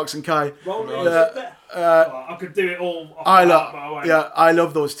 Sparks and Kai. Roll Nice. it up there. Well, I could do it all. Off I by love, heart, but I won't. yeah, I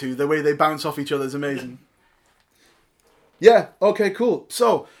love those two. The way they bounce off each other is amazing. Yeah. Okay. Cool.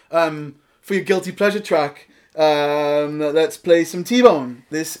 So, for your guilty pleasure track, let's play some T-Bone.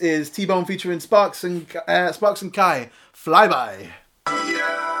 This is T-Bone featuring Sparks and Kai. Flyby.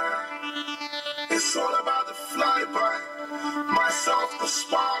 It's all about the flyby. Myself, the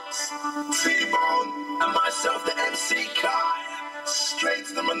Sparks, T-Bone, and myself, the MC Kai. Straight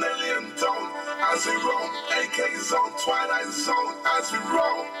to the Manilian Dome as we roll. AK Zone, Twilight Zone as we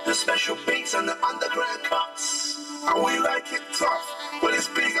roll. The special beats and the underground cuts. And we like it tough. When it's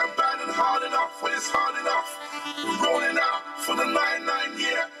big and bad and hard enough. When it's hard enough. We're rolling out for the 9-9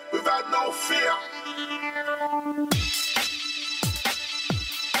 year without no fear.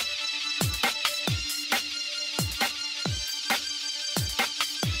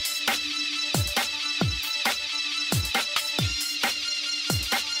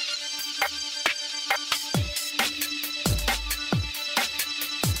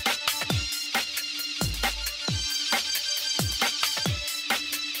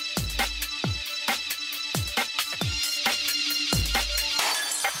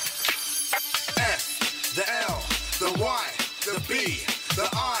 Y, the B, the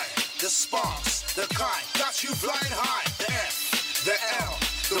I, the sparks, the kind, got you flying high. The F, the L,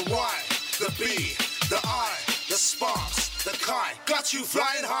 the Y, the B, the I, the sparks, the kind, got you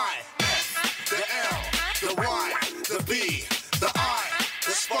flying high. F, the L, the Y, the B, the I,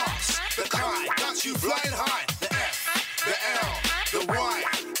 the sparks, the kind, got you flying high. The F, the L, the Y,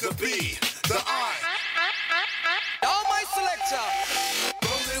 the B, the I. All my selector.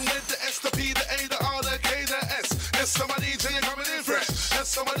 Rolling with the S, the P, the A, the R, the K, the S. And some of DJ coming in fresh. And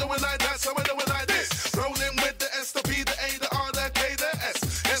some are doing like that, some are doing like this. Rolling with the S, the P, the A, the R, the K, the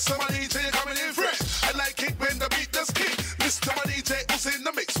S. And some of DJ coming in fresh. I like it when the beat does kick. Mr. My DJ was in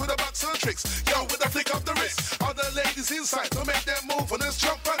the mix with a box of tricks. Yo, with a flick of the wrist. All the ladies inside to make them move on this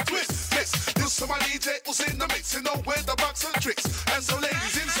jump and twist. Yes, this my DJ was in the mix. You know where the box of tricks. And some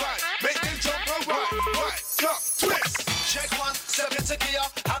ladies inside make them jump and right, jump, twist. Check one, step into gear,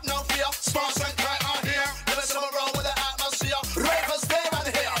 have no fear. Sparks and kite are here. Never summer roll with the atmosphere. Ravers there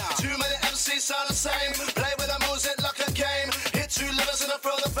and here. Too many MCs sound the same. Play with the music like a game. Hit two livers and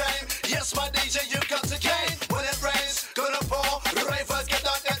throw the fame. Yes, my DJ, you got to game. When it rains, gonna pour. Ravers get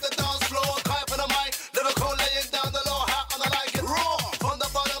down at the dance floor. Kite on the mic, lyrical laying down the law. Hat on the like it raw. From the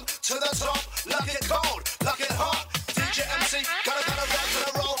bottom to the top, like it cold, like it hot. DJ MC, gotta rock to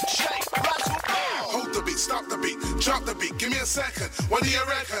the roll. Shake, rattle, boom. Hold the beat, stop the beat, drop the beat, give me a second. What do you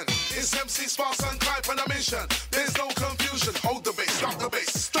reckon? It's MC Sparks and Clive on a mission. There's no confusion. Hold the bass, drop the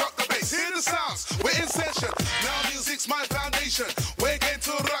bass, drop the bass. Hear the sounds, we're in session. Now music's my foundation. We're going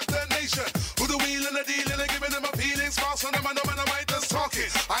to rock the nation. Who the wheel and the deal and giving them a feeling. Sparks on them and the mic just talking.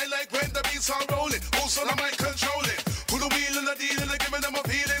 I like when the beats are rolling. Also the mic controlling. Who the wheel and the deal and giving them a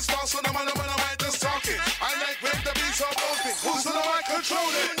feeling. Sparks on them and the mic just talking. I like when the beats are rolling. Who's on the mic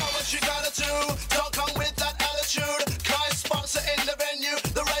controlling? You know what you gotta do. Don't come with that attitude. Kai sponsor in the venue.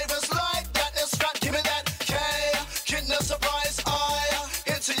 The ravers like that. It's got, give me that K. Kidney surprise. I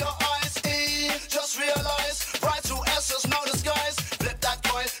into your eyes. E. Just realize. Right to S's, no disguise. Flip that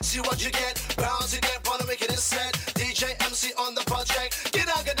coin. See what you get. Bounce you get. Wanna make it set. DJ MC on the project. Get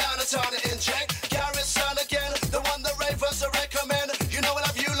down and turn it in check. Garrett sound again. The one the ravers recommend. You know what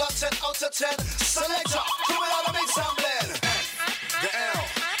I've you lot 10 out of 10. Selector. Do it all to make some blend. The L,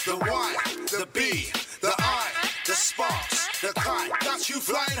 the Y, the B, the I, the sparks, the kind, got you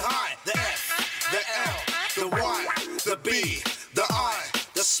flying high. The F, the L, the Y, the B, the I,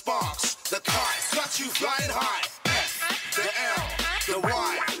 the sparks, the kind, got you flying high. F, the L, the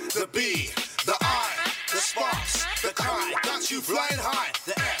Y, the B, the I, the sparks, the kind, got you flying high.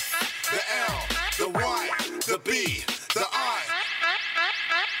 The F, the L, the Y, the B, the I.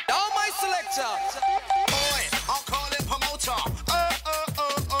 All my selector. Boy, I'll call it promoter.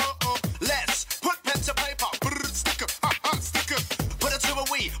 Let's put pen to paper. Sticker, sticker. Put it to a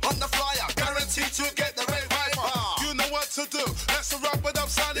we on the flyer. Guaranteed to get the rave hyper. You know what to do. Let's wrap it up,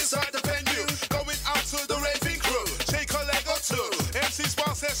 sound inside the venue. Going out to the raving crew. Shake a leg or two. MC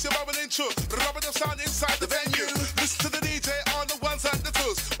Sparks says you're rubbing in true. Rub it up, sound inside the venue. Listen to the DJ on the ones and the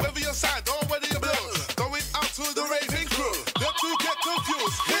twos. Whether you're sad or whether you're blue. Going out to the raving crew. The two get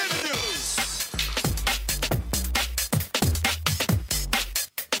confused. Hear the news.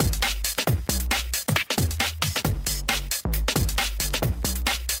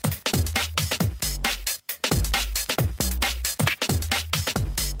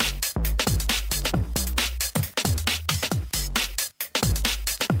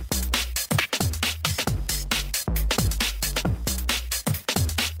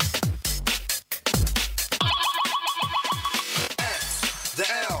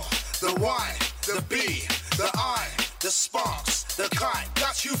 Y, the B, the I, the sparks, the kind,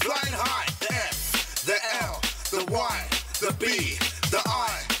 got you flying high. The F, the L, the Y, the B, the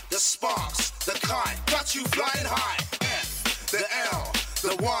I, the sparks, the kind, got you flying high. F, the L,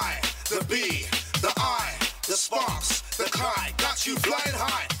 the Y, the B, the I, the sparks, the kind, got you flying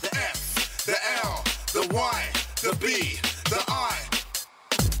high. The F, the L, the Y, the B, the I.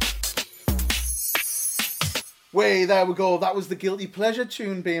 Way, there we go. That was the Guilty Pleasure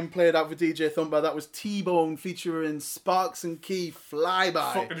tune being played out for DJ Thumper. That was T-Bone featuring Sparks and Key,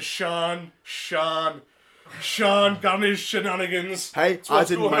 Flyby. Fucking Sean got his shenanigans. Hey, I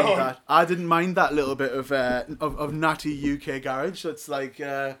didn't mind that. I didn't mind that little bit of natty UK garage. It's like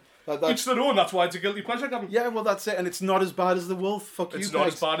it's their own. That's why it's a guilty pleasure, Gavin. Yeah, well, that's it, and it's not as bad as the Wolf. Fuck you guys. It's not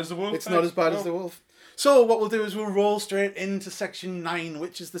as bad as the Wolf. It's not as bad as the Wolf. So what we'll do is we'll roll straight into section 9,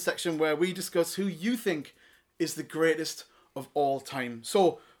 which is the section where we discuss who you think is the greatest of all time.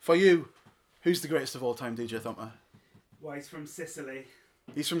 So, for you, who's the greatest of all time, DJ Thumper? Well, he's from Sicily.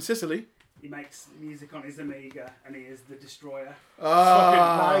 He's from Sicily? He makes music on his Amiga, and he is the Destroyer.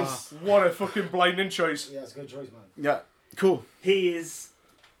 Ah, What a fucking blinding choice. Yeah, it's a good choice, man. Yeah, cool. He is,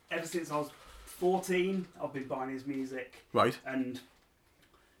 ever since I was 14, I've been buying his music. Right. And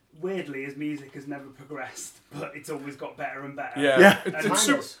weirdly, his music has never progressed, but it's always got better and better. Yeah. Yeah.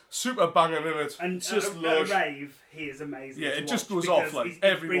 It's super banging in it. And It's just at lush. a rave, he is amazing. Yeah, to it just watch goes off, because like, he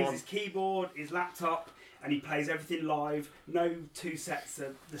everyone. brings his keyboard, his laptop, and he plays everything live. No two sets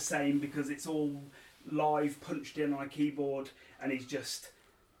are the same because it's all live, punched in on a keyboard, and he's just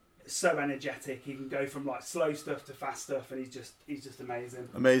so energetic. He can go from like slow stuff to fast stuff, and he's just amazing.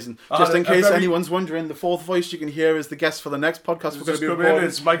 Amazing. I Just had in a case very- anyone's wondering, the fourth voice you can hear is the guest for the next podcast we're going Just to be come in, recording.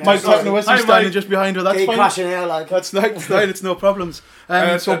 it's Mike Mike Tyson. Tyson, Hi, who's standing Mike. just behind her. That's He fine. crashing here like. That's fine. It's no problems.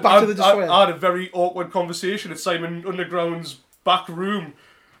 So back to the Destroyer. I had a very awkward conversation at Simon Underground's back room,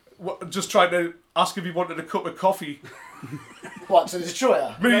 just trying to ask if he wanted a cup of coffee. What, to the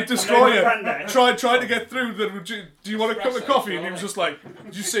Destroyer? Me, Destroyer, Brenda. tried to get through. Do you want a cup of coffee? And he was just like,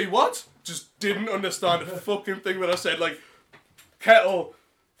 "Did you say what?" Just didn't understand a fucking thing that I said. Like kettle,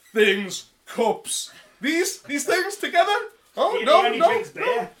 things, cups, these things together. Oh He no, only no. drinks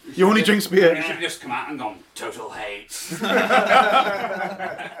beer. You only drink You beer. should have just come out and gone, total hate.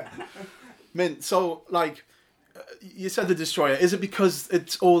 Mint, so, like, you said the Destroyer. Is it because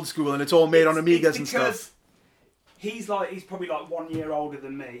it's old school and it's all made on Amigas It's and because stuff? he's probably like 1 year older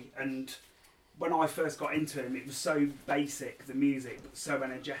than me, and when I first got into him, it was so basic, the music, but so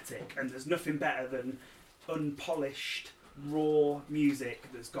energetic, and there's nothing better than unpolished, raw music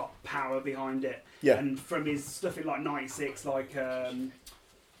that's got power behind it. Yeah. And from his stuff in like 96, like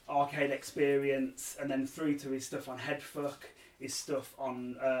Arcade Experience, and then through to his stuff on Headfuck, his stuff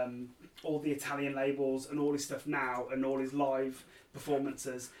on all the Italian labels, and all his stuff now, and all his live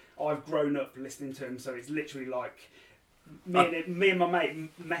performances. I've grown up listening to him, so it's literally like me and my mate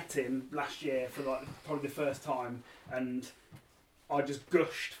met him last year for like probably the first time, and I just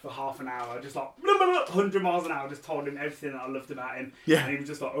gushed for half an hour, just like 100 miles an hour, just told him everything that I loved about him. Yeah. And he was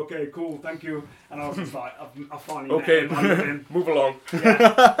just like, okay, cool, thank you. And I was just like, I finally Okay, met him, I love him. move along.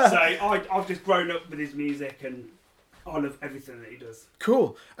 Yeah. So I've just grown up with his music, and I love everything that he does.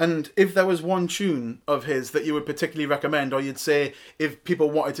 Cool. And if there was one tune of his that you would particularly recommend, or you'd say if people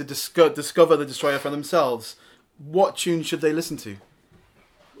wanted to discover the Destroyer for themselves, what tune should they listen to?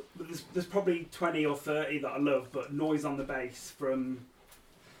 But there's probably 20 or 30 that I love, but Noise on the Bass from...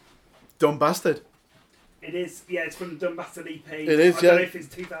 Dumb Bastard. It is, yeah, it's from the Dumb Bastard EP. It is, I yeah. don't know if it's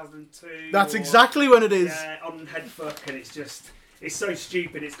 2002. That's or- exactly when it is. Yeah, on Headfuck, and it's just... It's so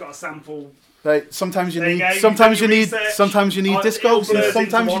stupid, it's got a sample... Right, sometimes you There you need, go, you've sometimes done you your need, research. sometimes you need It disco, all blurs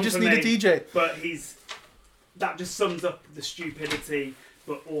sometimes into you one just for need a me. DJ. But that just sums up the stupidity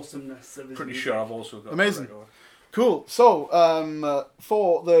but awesomeness of his Pretty music. sure I've also got Amazing. that right away. Cool. So,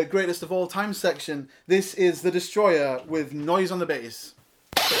 for the greatest of all time section, this is the Destroyer with Noise on the Bass.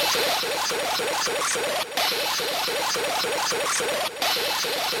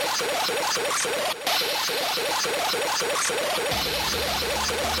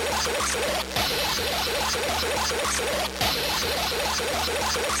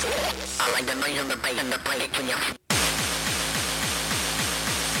 I like the noise of the bass and the play it when you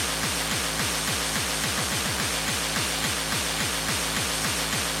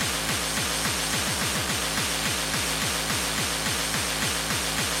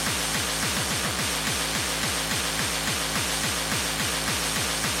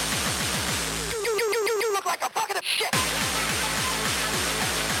You look like a bucket of shit.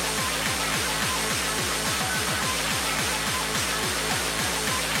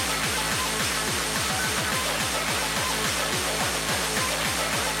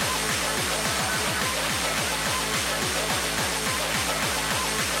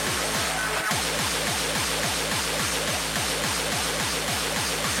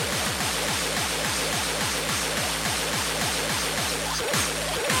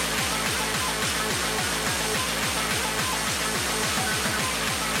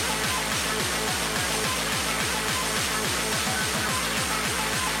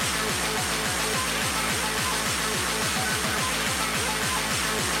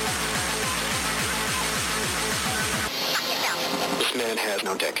 This man has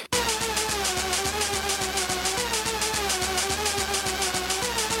no dick.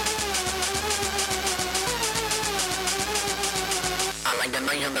 I like the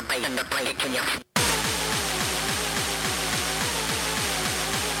noise of the bass and the play it when you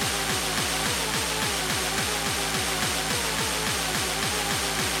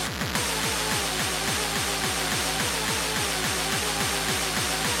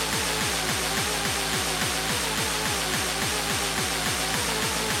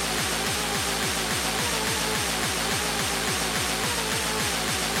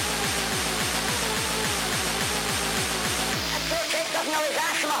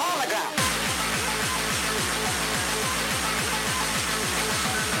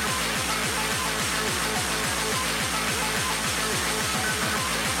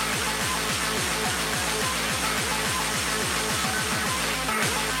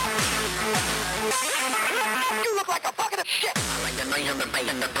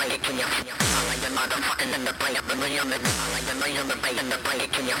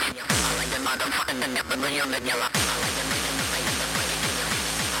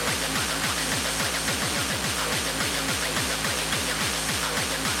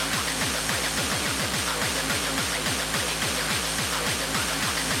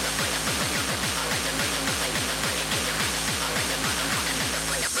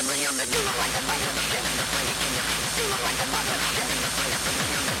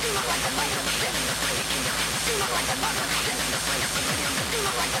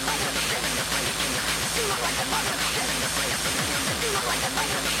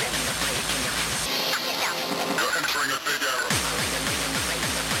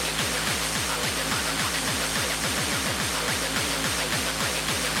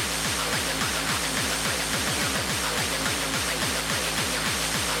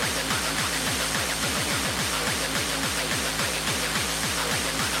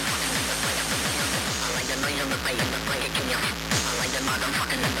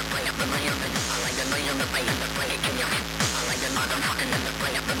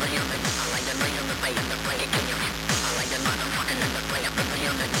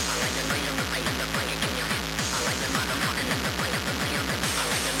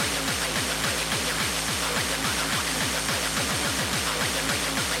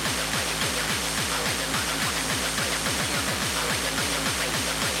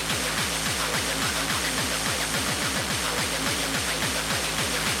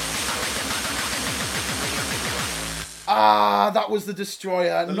That was the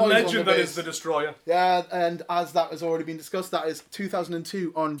Destroyer. The Noise on legend the that Bass. is the Destroyer. Yeah, and as that has already been discussed, that is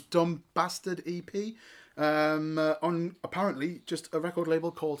 2002 on Dumb Bastard EP. On apparently just a record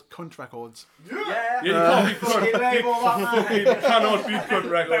label called Cunt Records. Yeah. You can't be Fucking label that, You man. cannot be good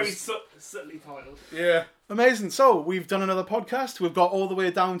Very records. subtly titled. Yeah. Amazing. So we've done another podcast. We've got all the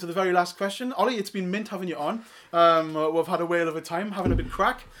way down to the very last question. Ollie, it's been mint having you on. We've had a whale of a time, having a bit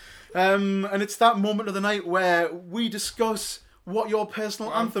crack. And it's that moment of the night where we discuss what your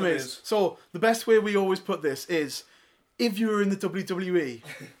personal anthem is. So the best way we always put this is, if you were in the WWE,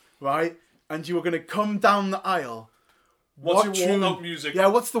 right, and you were going to come down the aisle, What's what your tune- walkout music? Yeah,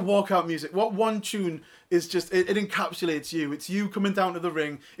 what's the walkout music? What one tune is just it encapsulates you? It's you coming down to the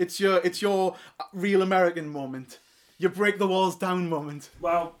ring. It's your real American moment. Your break the walls down moment.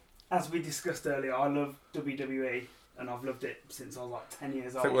 Well, as we discussed earlier, I love WWE, and I've loved it since I was like 10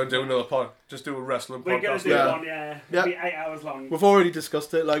 years I old. think we'll do another pod. Just do a wrestling We're going podcast. to do Yeah. one, yeah. Yeah. It'll be 8 hours long. We've already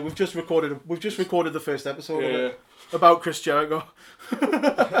discussed it. Like we've just recorded the first episode of Yeah. it about Chris Jericho.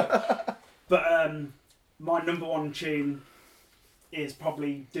 But my number one tune is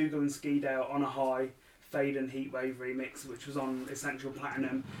probably Dougal and Skeedale on a High, Fade and Heatwave remix, which was on Essential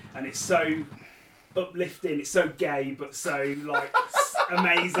Platinum, and it's so uplifting, it's so gay, but so like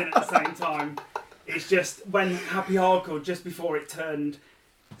amazing at the same time. It's just when Happy Hardcore, just before it turned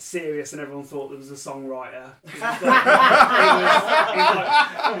serious and everyone thought there was a songwriter. It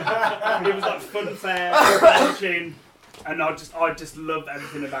was like funfair tune, and I just love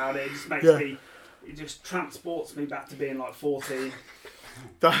everything about it. It just makes me. It just transports me back to being like 14.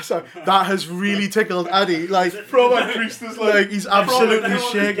 That has really tickled Addy. Like Proper Priestess, like he's absolutely Everyone is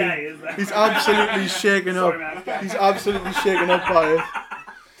shaking. gay, isn't it? He's absolutely shaken up. Sorry, man, it's gay. He's absolutely shaken up by it.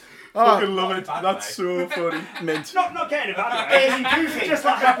 Fucking love it. That's so funny. Mint. Not getting about it. Just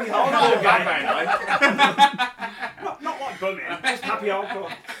like Happy Hardcore. Not like bumming. Just Happy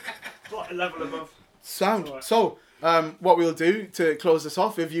Hardcore. Like a level above. Sound. Alright. So, what we'll do to close this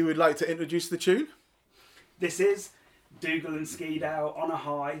off, if you would like to introduce the tune. This is Dougal and Skeedale on a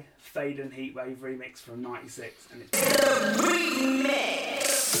High, Fade and Heatwave remix from '96, and it's.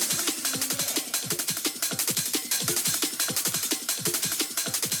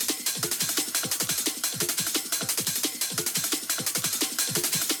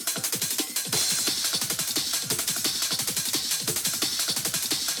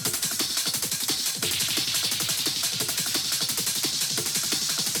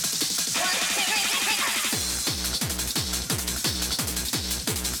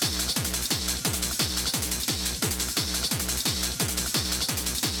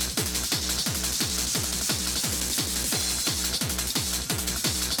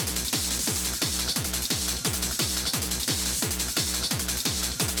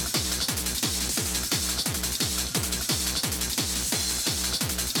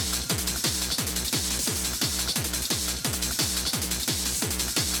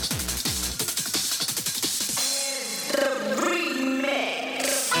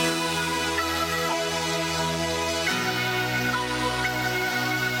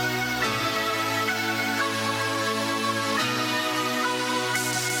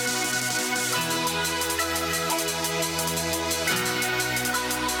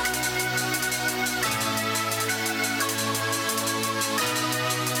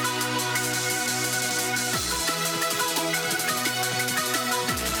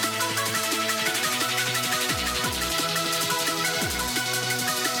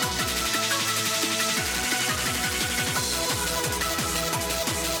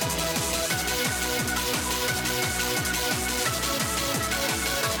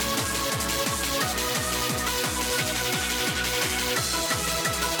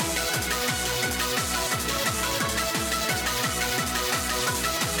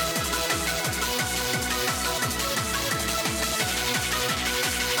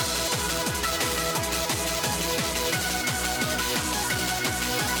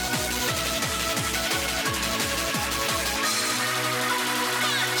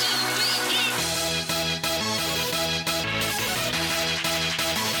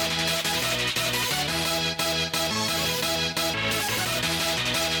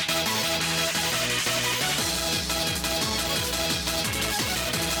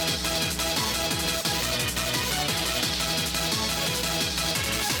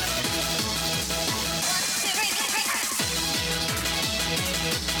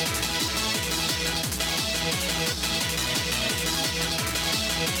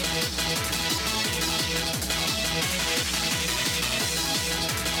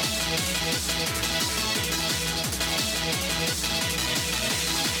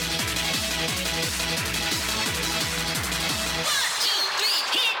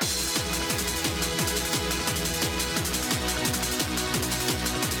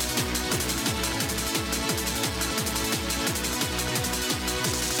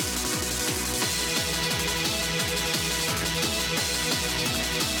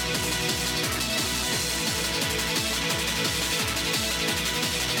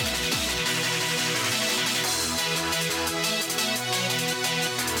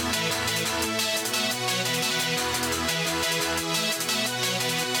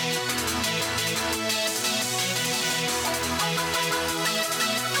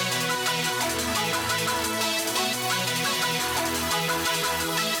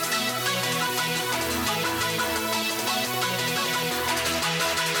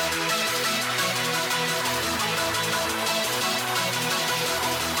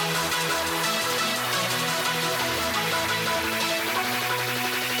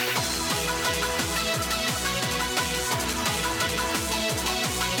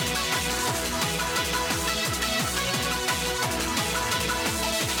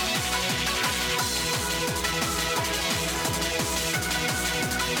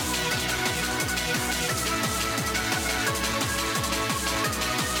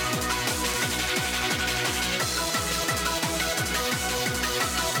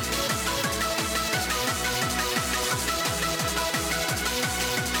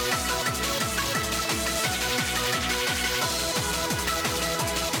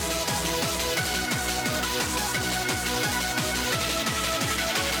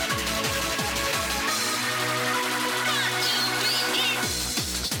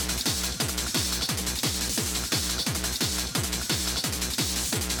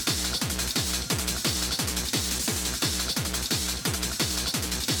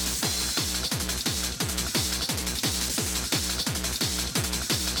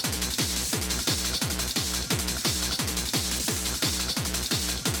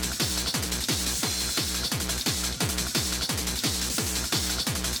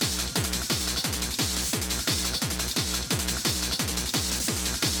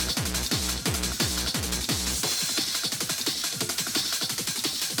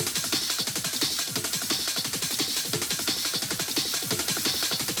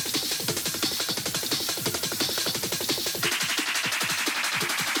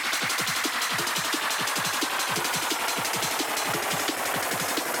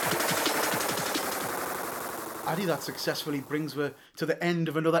 Addy, that successfully brings us to the end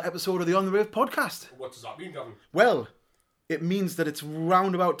of another episode of the On The Rave podcast. What does that mean, Gavin? Well, it means that it's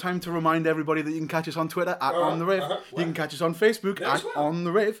round about time to remind everybody that you can catch us on Twitter at On The Rave. You can catch us on Facebook at On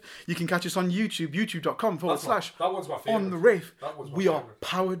The Rave. You can catch us on YouTube, youtube.com/. That one's my favourite. On The Rave. That one's my We are favourite.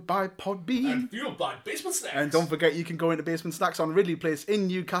 powered by Podbean. And fueled by Basement Snacks. And don't forget, you can go into Basement Snacks on Ridley Place in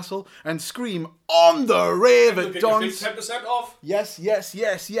Newcastle and scream On The Rave You'll at get your big Don's. 10% off. Yes, yes,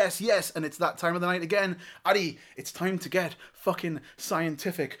 yes, yes, yes. And it's that time of the night again. Addy, it's time to get fucking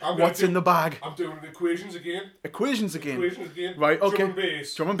scientific. What's in the bag? I'm doing equations again. Equations again. Right, okay.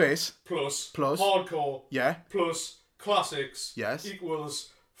 Drum and bass. Plus. Hardcore. Yeah. Plus classics. Yes.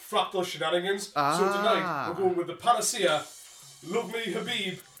 Equals fractal shenanigans. So tonight we're going with the Panacea Love Me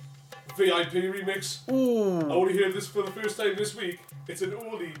Habib VIP remix. Ooh. I only heard this for the first time this week. It's an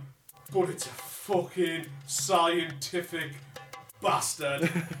oldie, but it's a fucking scientific bastard.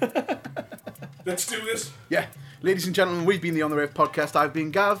 Let's do this. Yeah. Ladies and gentlemen, we've been the On The Rave podcast. I've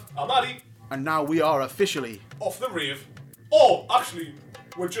been Gav. I'm Addy. And now we are officially Off the rave. Oh, actually,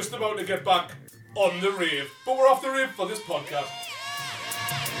 we're just about to get back on the rave. But we're off the rave for this podcast.